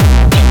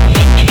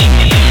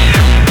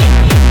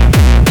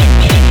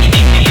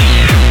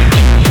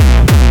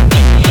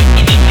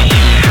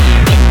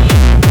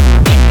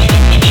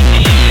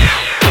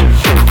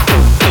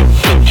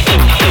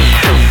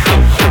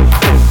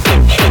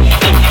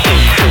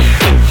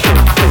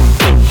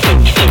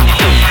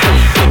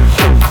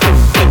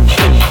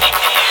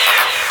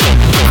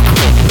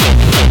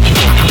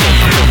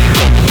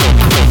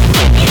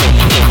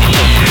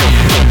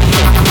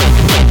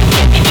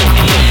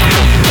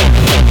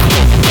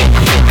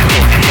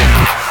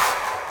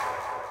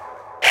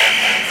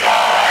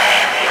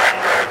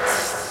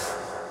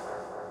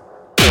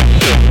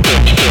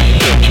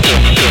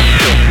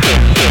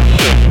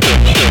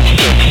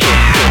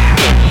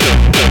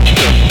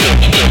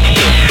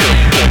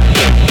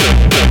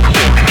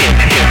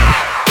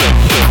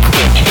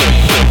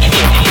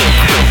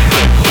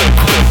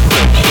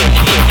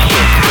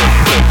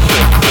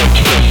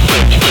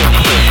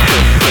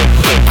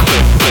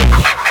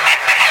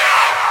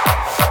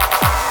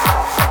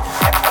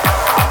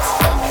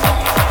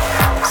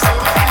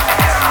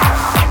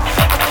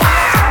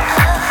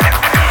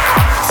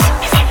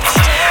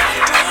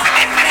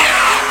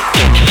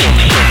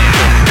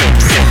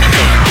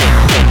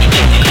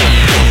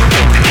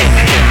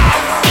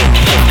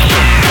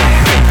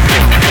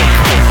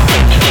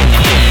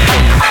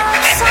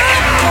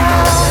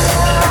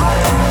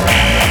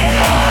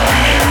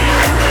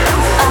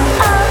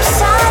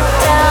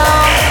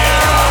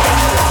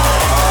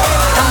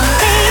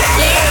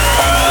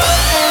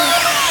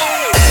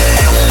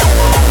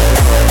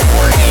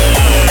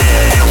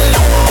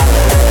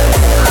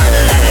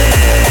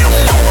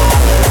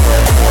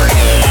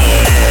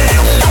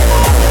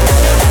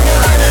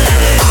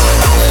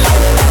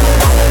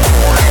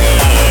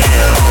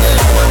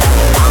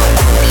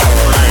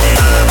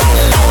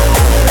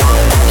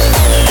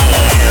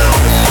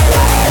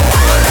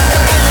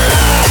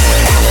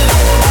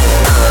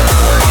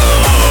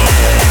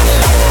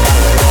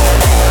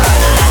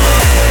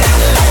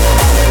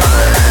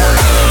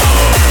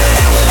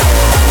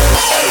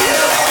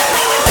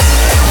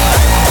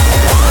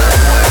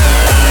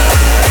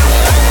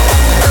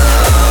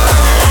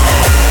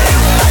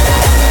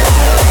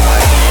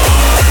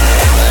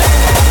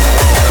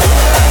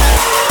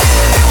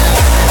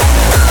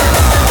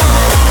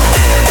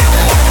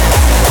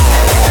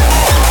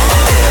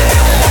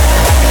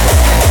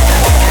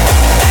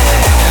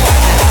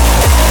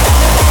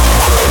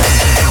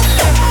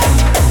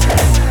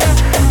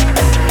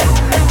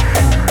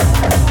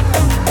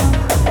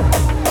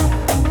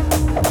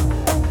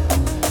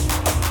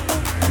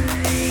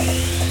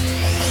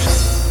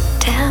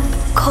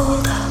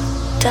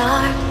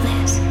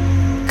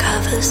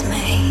 was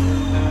made.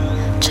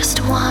 Just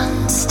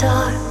one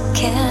star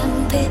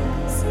can be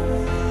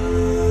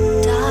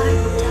dark,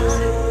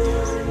 dark,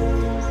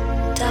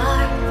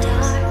 dark,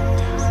 dark,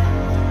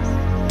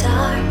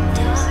 dark,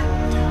 dark,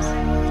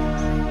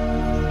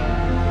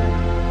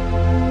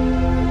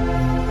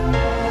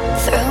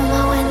 through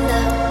my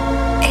window,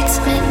 it's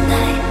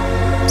midnight.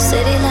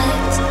 City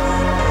lights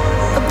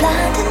are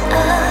blinding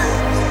us.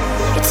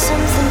 It's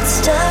something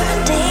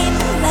stirring deep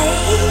in me.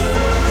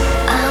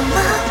 I'm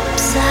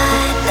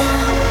upside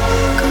down,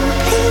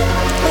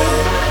 completely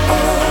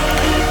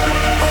open.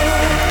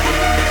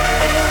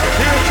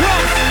 Here it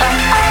comes. I'm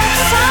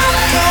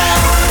upside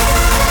down.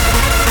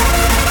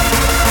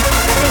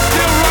 We're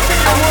still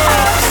rocking the world.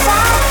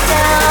 Upside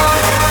down.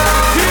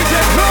 DJ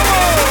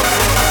Promo.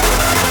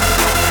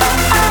 I'm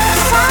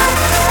upside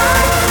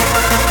down.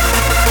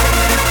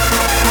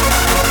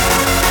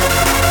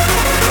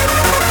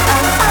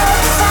 I'm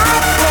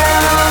upside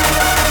down,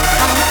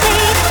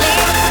 completely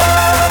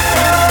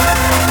open.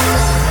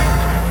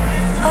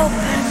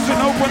 Listen,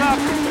 open up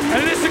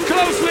and listen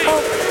closely.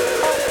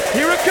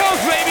 Here it goes,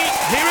 baby.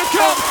 Here it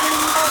comes.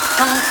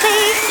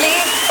 Completely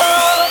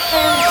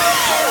open.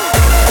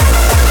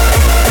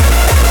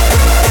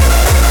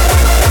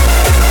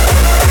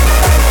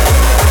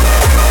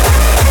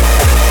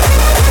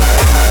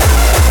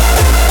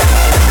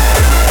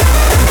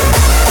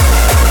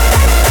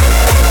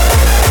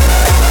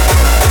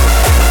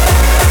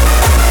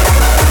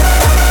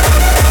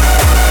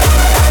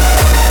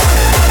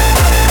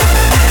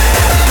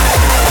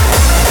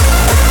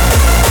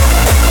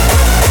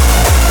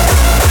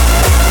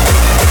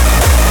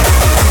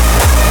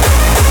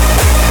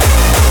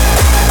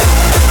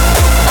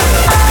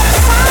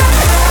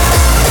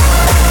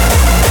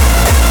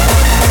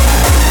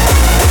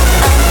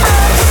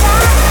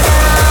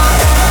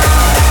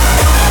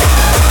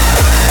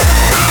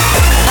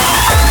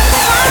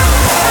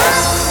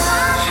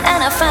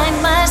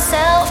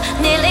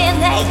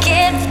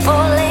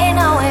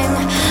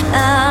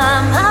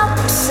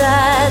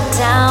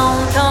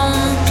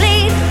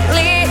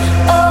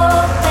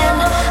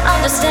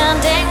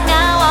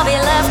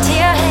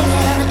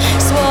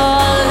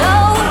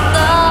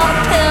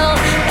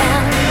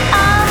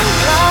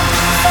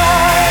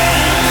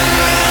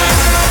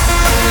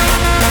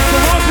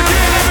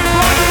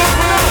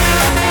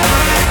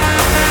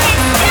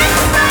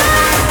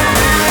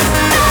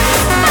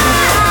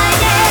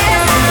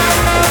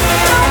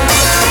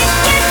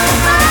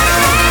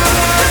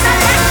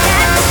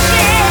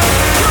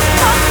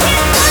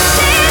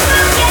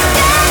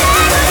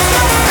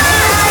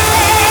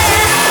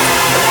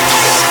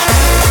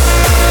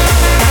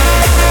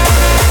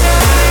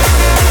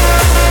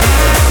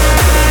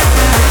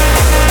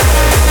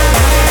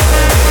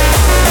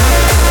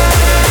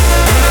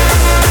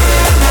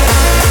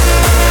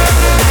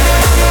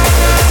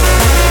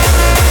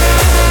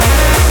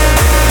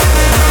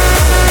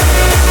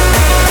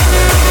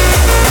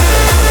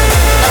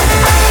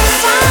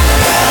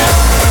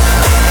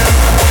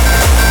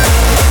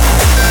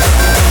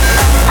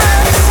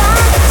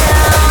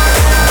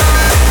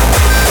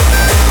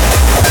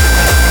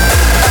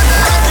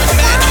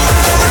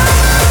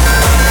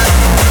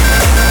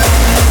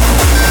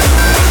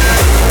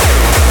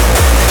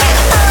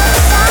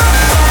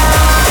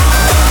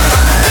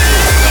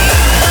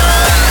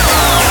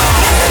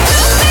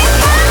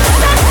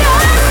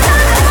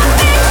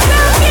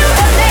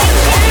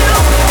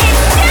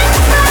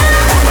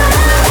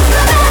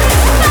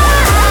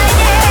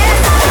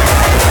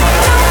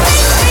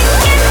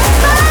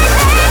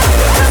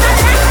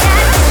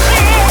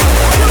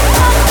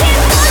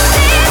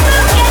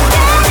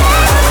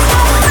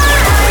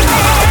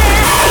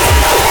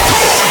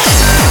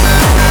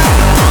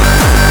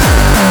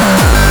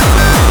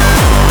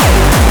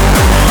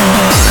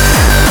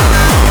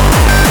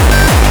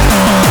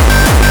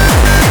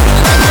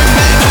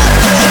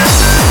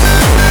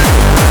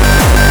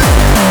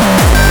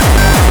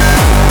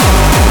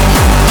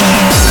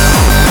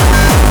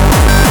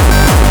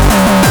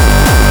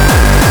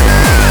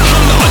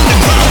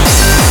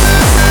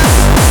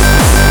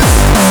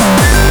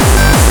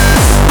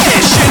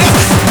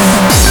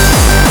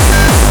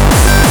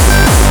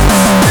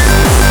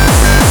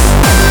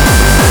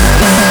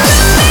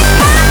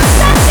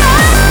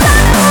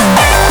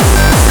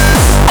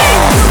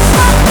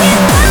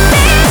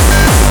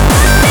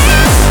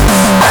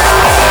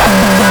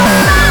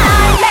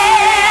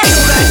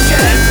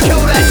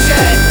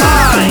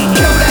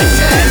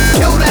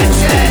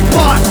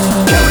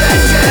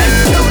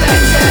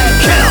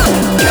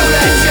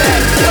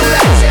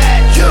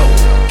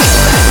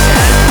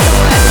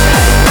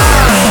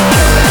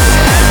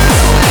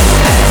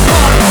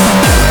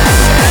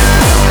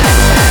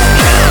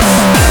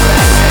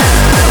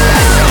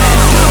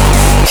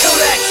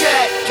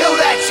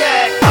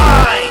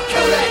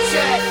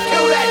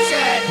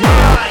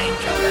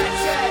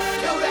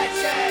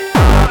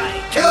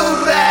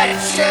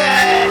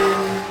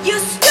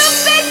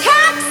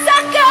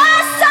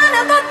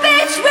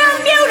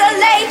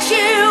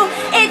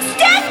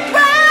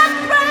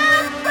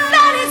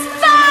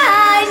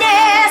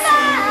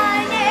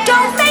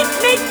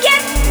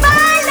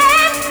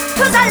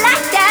 cause I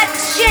like that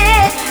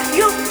shit.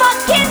 You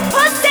fucking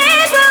pussy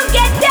will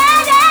get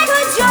dead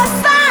with your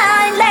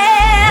fine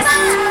lips.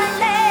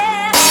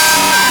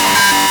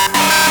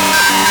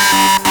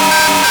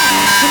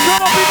 So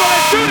come on, people,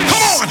 let's do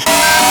this.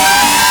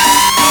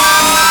 Come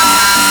on.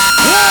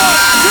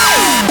 1, 2,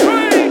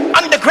 3.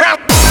 Underground.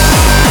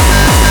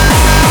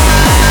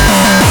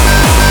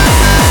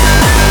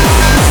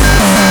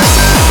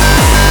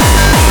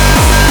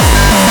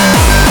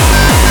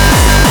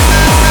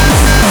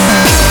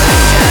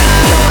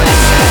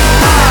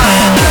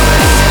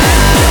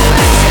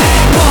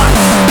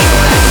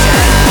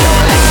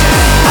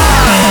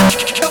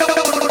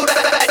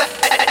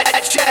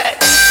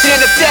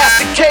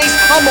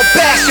 I'ma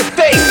bash your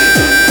face.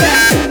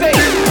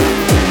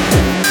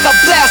 I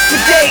blast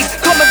for days,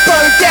 come and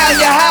burn down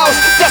your house.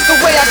 That's the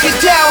way I get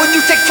down when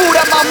you take food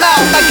out my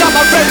mouth. I got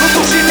my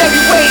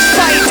revolutionary ways,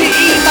 starting to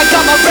eat. I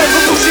got my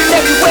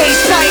revolutionary ways,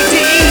 starting to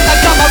eat. I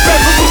got my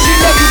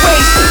revolutionary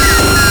ways,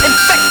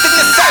 infecting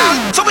the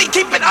sound, so we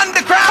keep it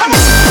underground.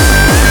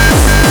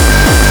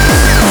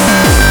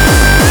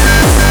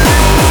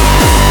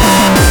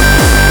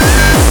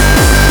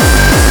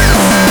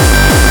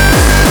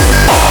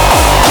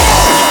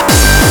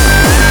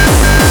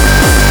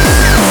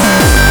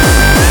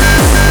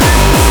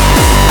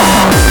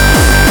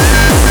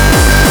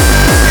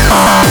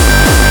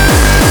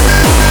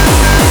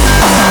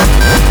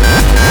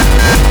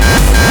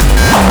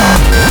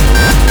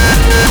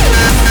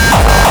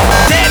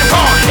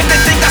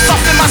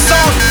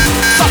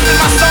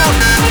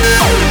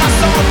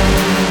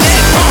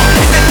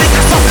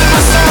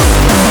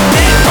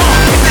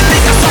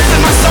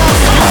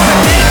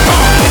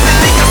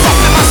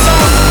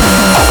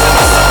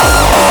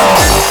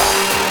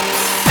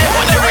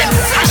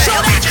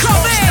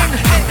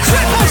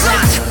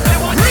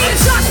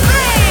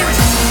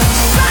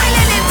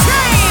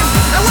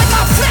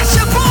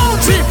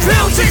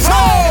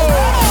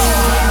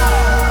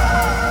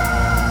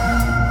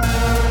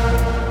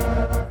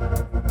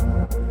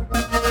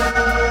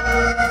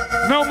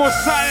 No more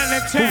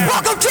silent intent.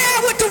 Welcome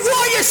down with the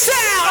warrior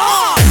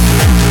sound.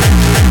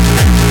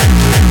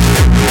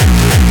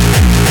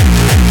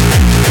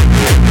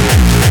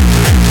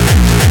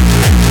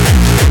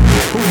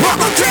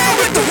 Welcome down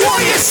with the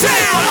warrior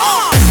sound.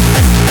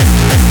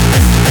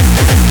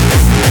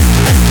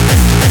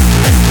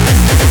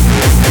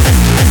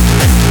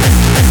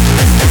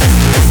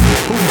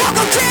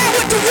 Welcome down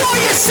with the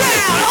warrior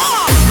sound.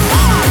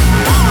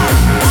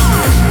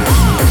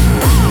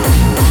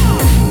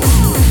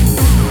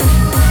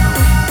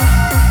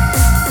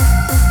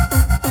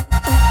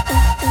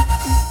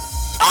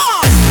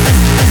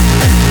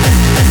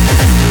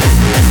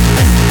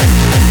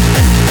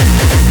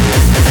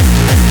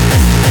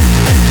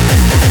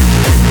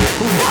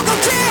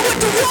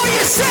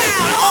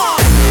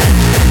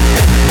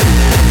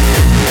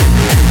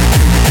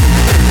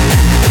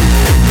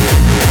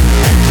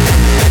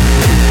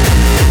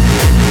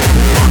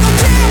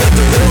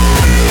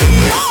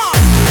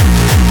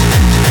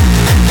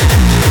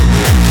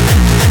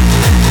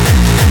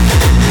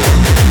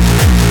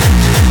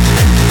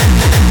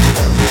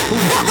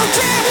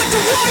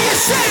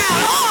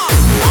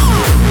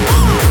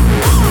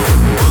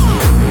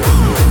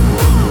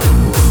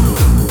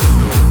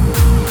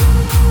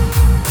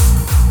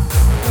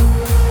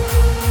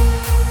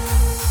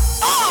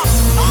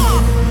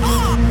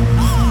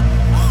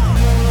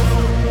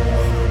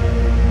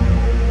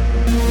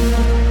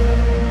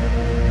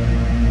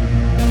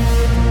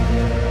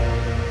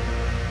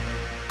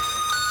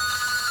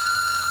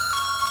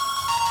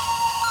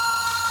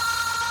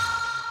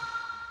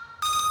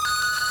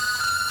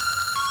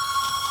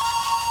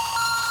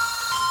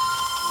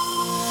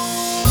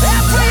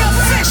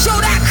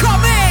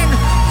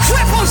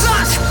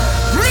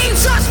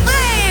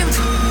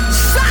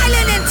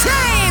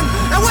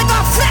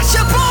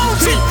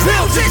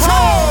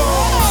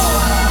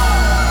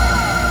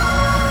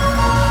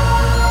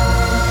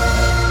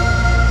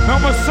 No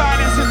more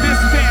silence in this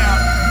town.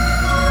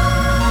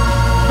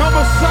 No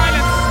more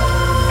silence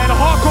at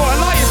Hardcore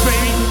Alliance,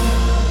 baby.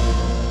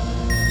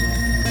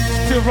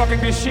 Still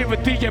rocking this shit with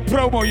DJ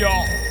Promo,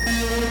 y'all.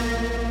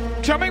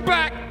 Coming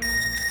back.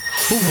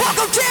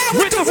 Welcome down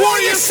with the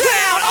warrior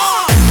sound.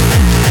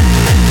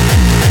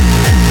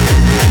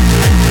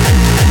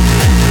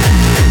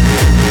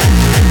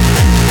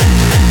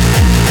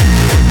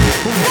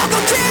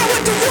 Welcome down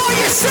with the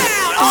warrior sound.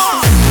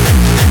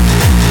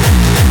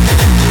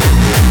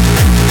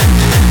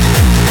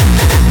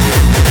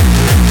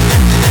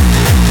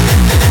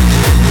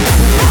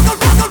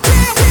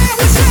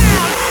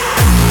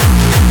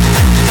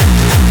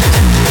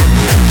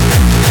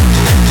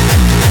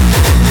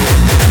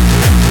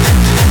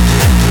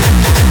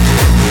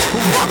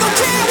 Welcome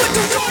down with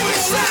the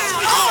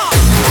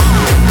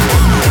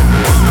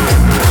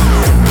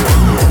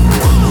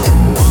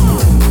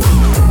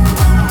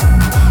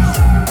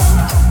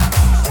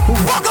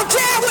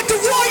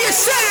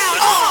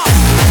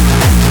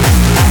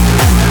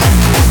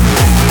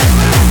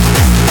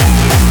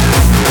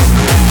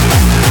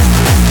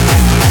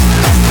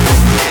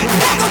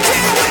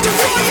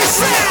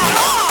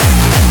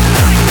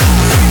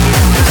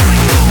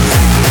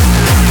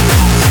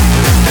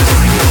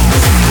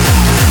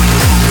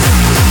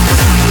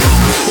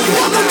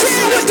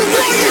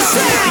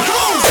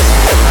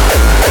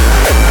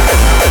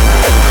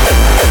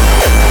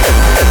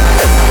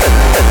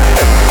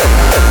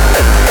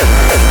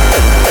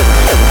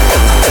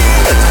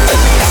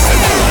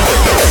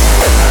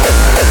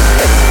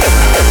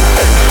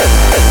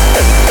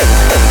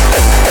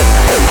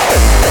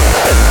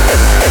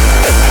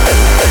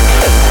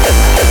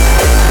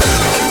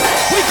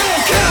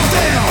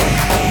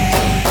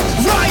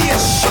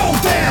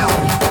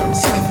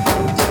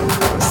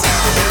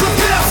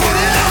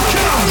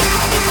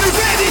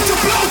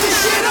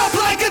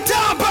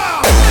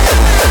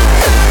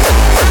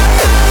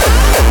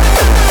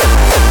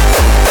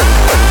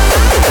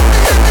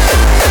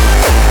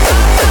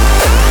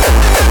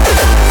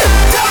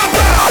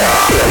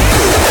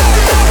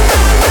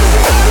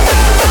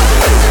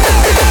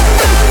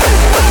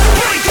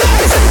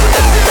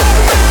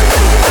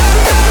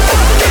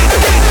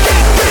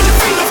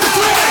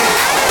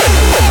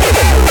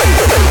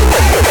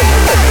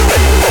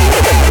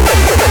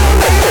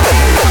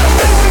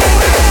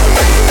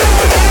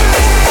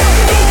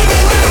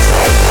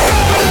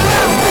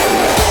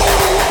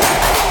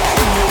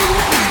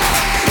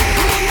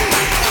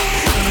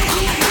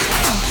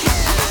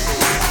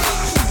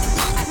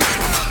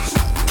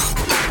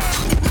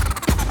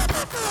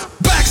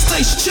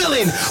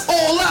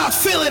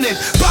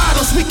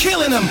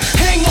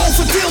hang on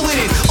for deal with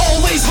it.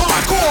 Always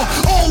hardcore,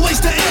 always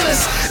the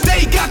illest.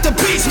 They got the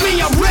beats,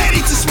 me, I'm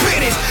ready to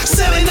spit it.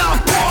 Selling out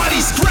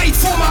parties, great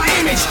for my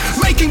image.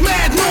 Making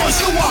mad noise,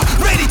 you are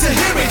ready to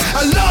hear it.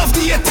 I love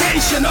the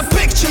attention, a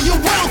picture, you're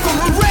welcome.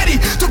 We're ready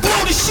to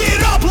blow this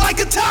shit up like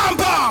a time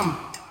bomb.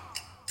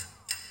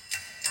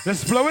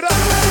 Let's blow it up.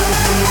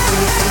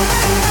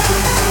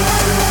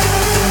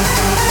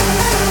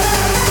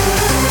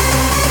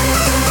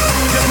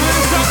 Just a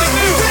little something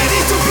new. Ready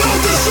to blow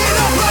this shit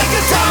up like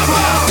a time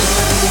bomb.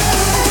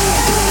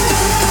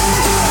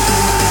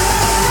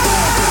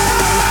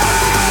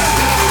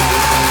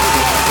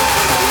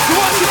 So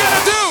what you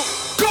gonna do?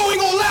 Going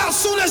all out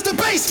soon as the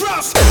bass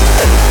drops.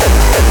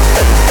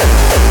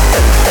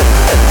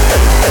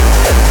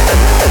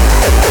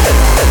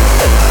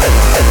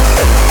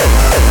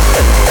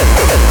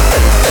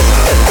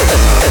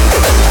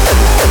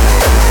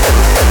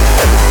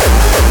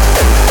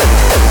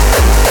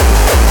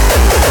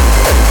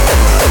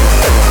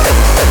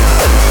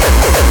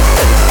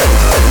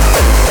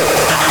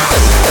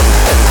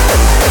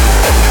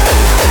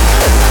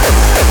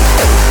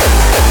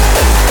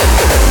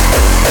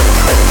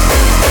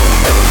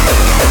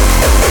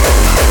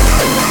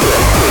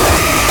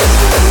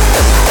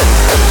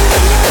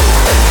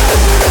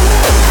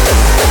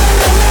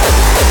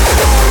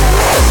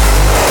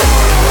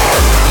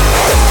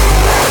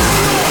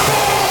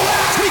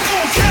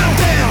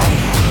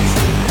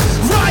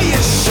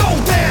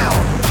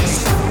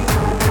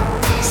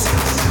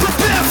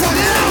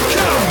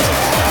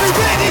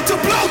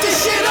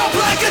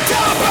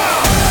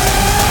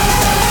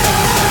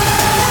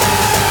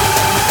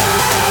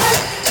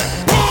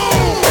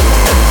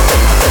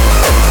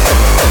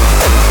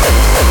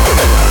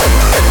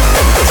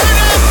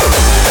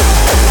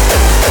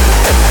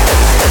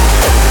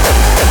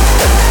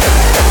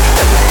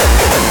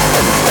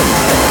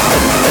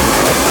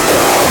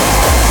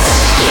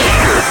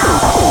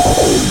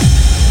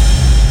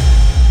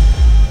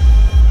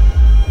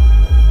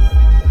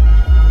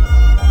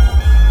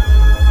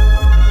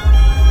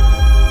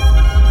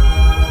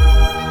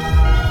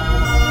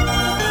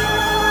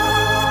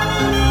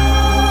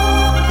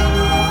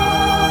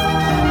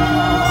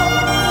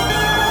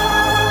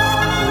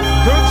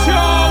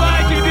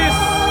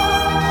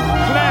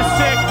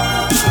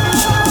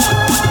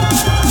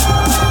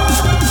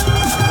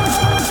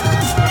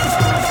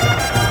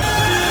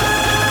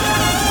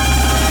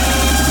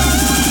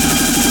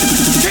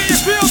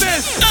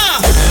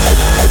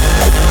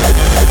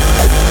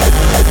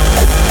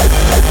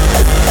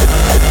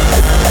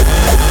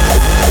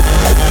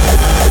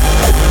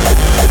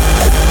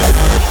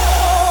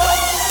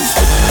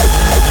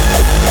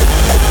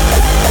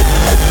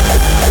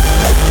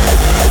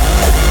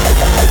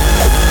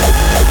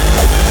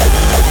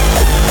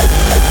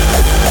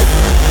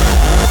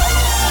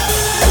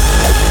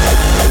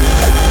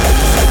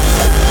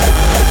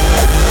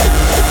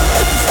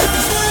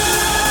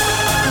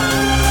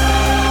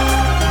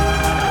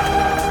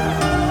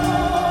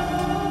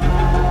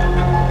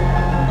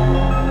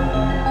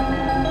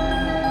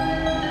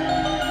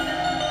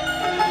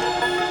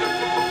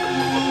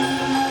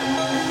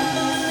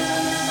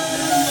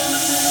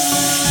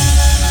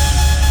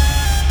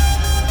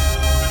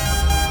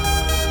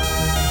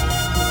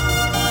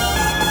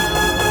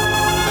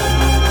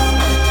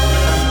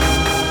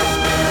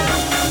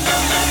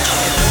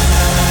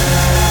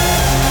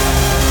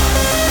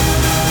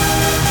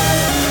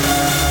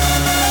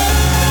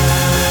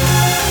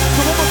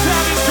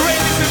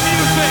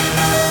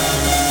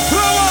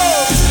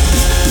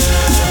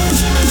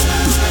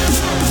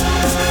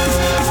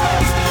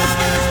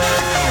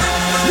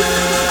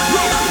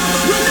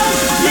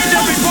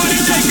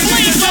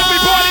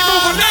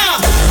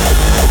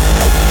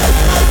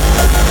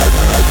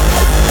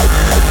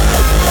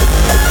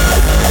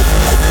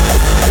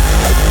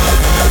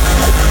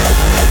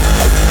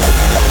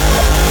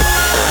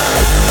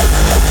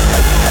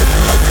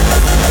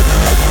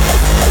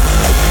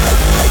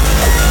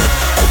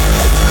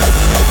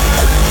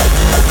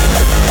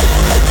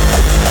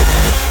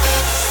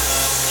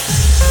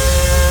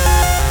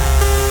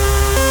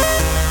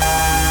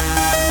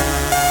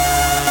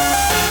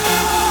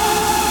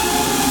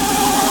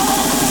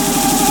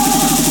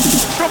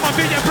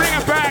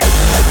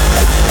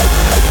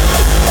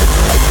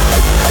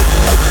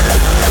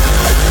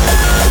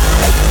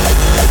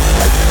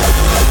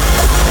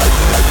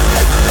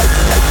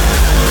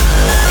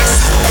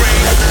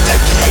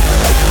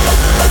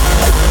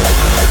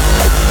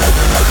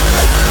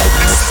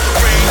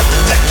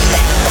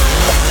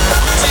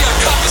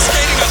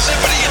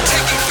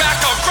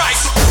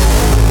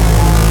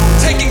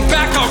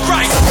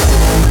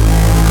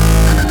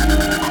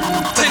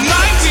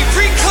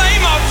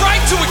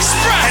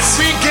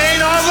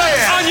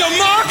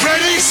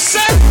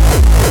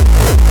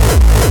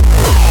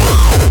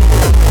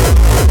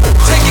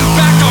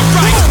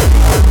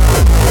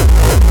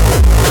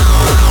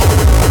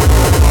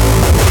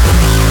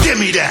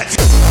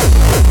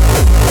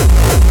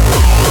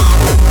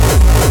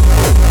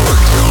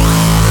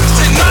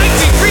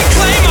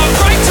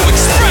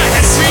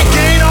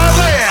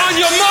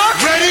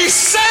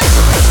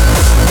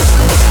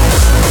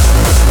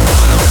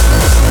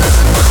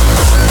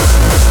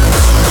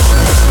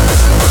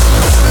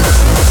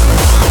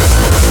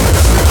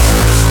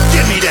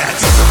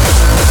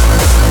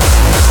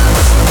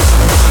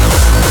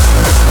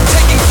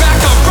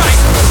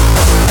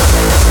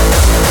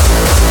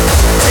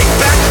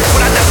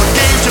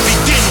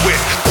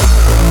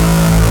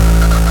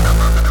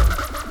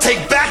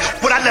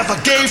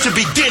 to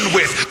begin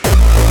with.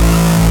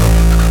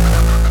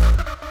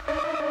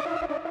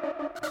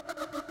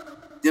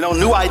 You know,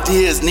 new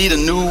ideas need a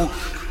new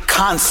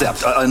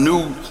concept, a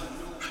new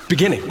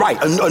beginning. Right,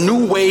 a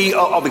new way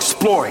of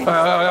exploring.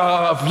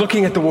 Of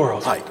looking at the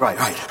world.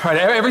 Right.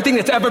 Everything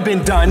that's ever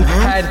been done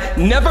had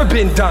never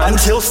been done.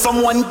 Until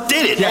someone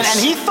did it. Yes.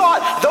 And he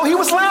thought, though he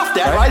was laughed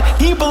at, right?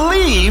 He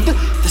believed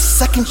the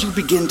second you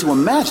begin to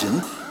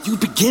imagine, you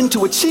begin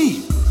to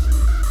achieve.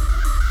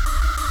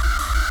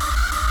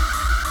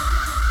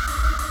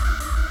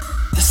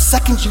 The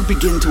second you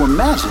begin to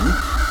imagine,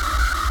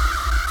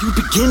 you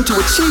begin to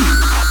achieve.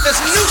 There's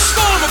a new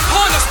storm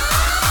upon us.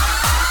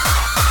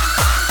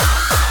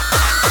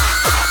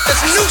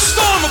 There's a new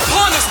storm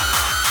upon us.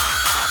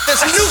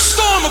 There's a new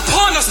storm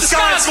upon us. The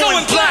sky's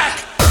going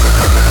black.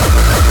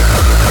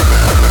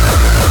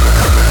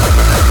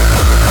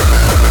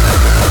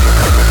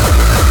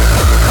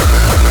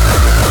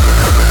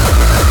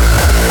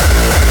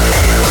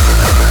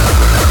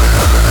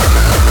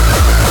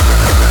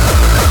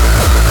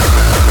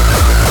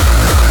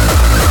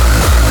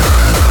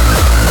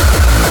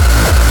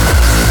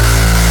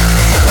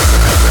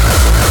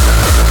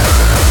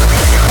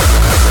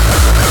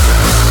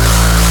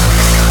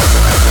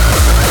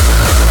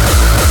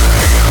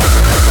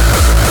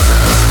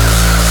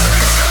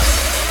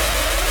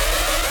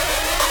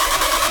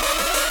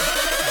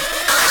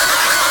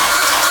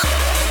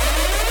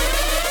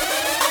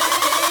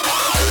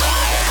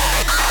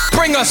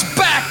 Bring us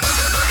back.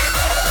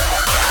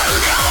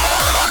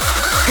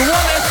 The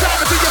one that's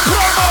time to your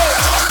promo.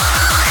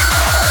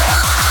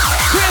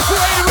 Chris,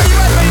 where you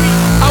at, baby?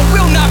 I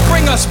will not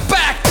bring us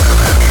back.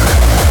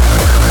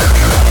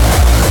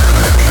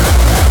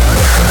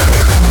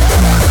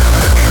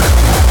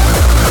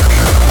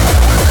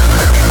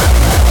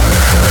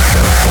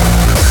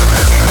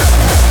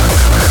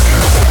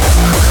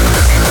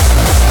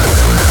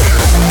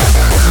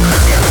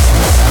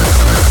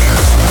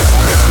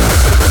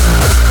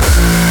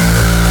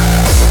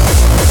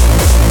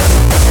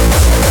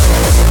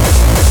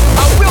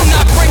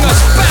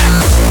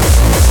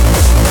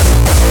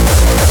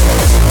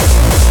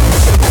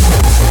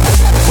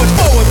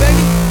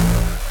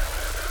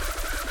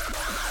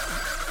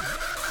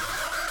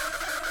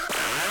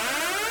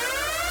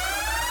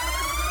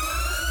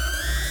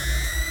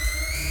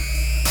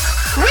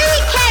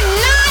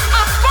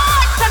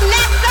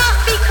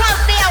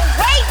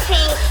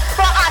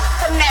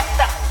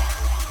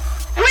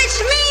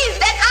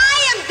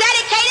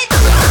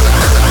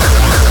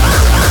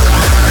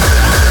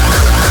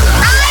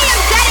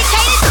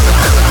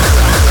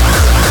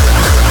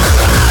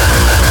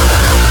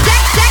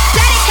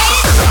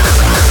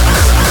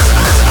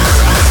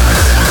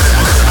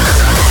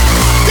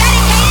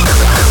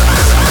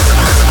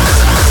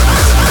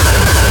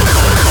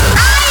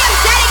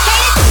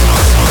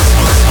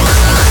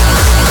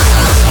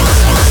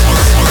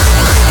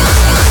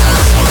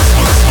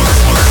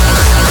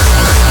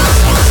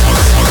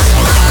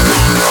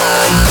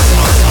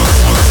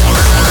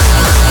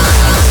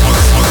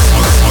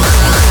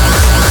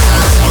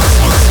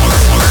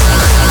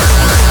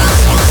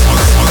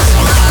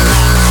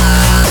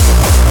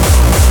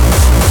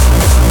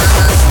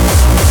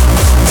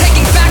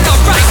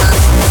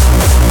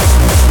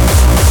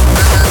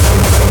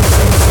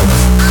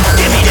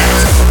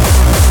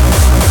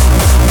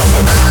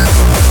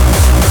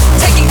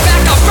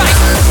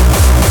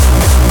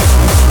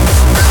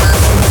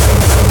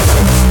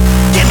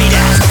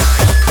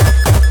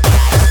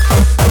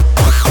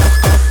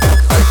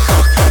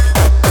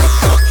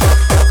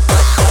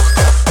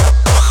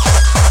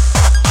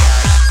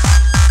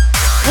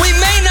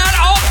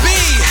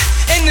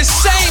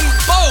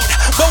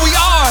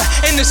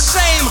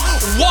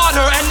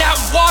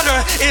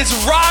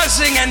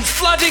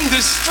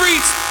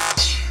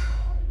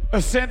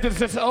 A sentence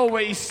that's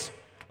always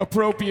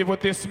appropriate with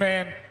this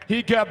man.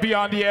 He got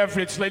beyond the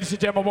average. Ladies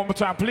and gentlemen, one more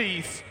time,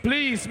 please.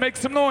 Please make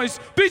some noise.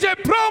 DJ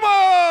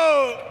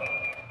Promo!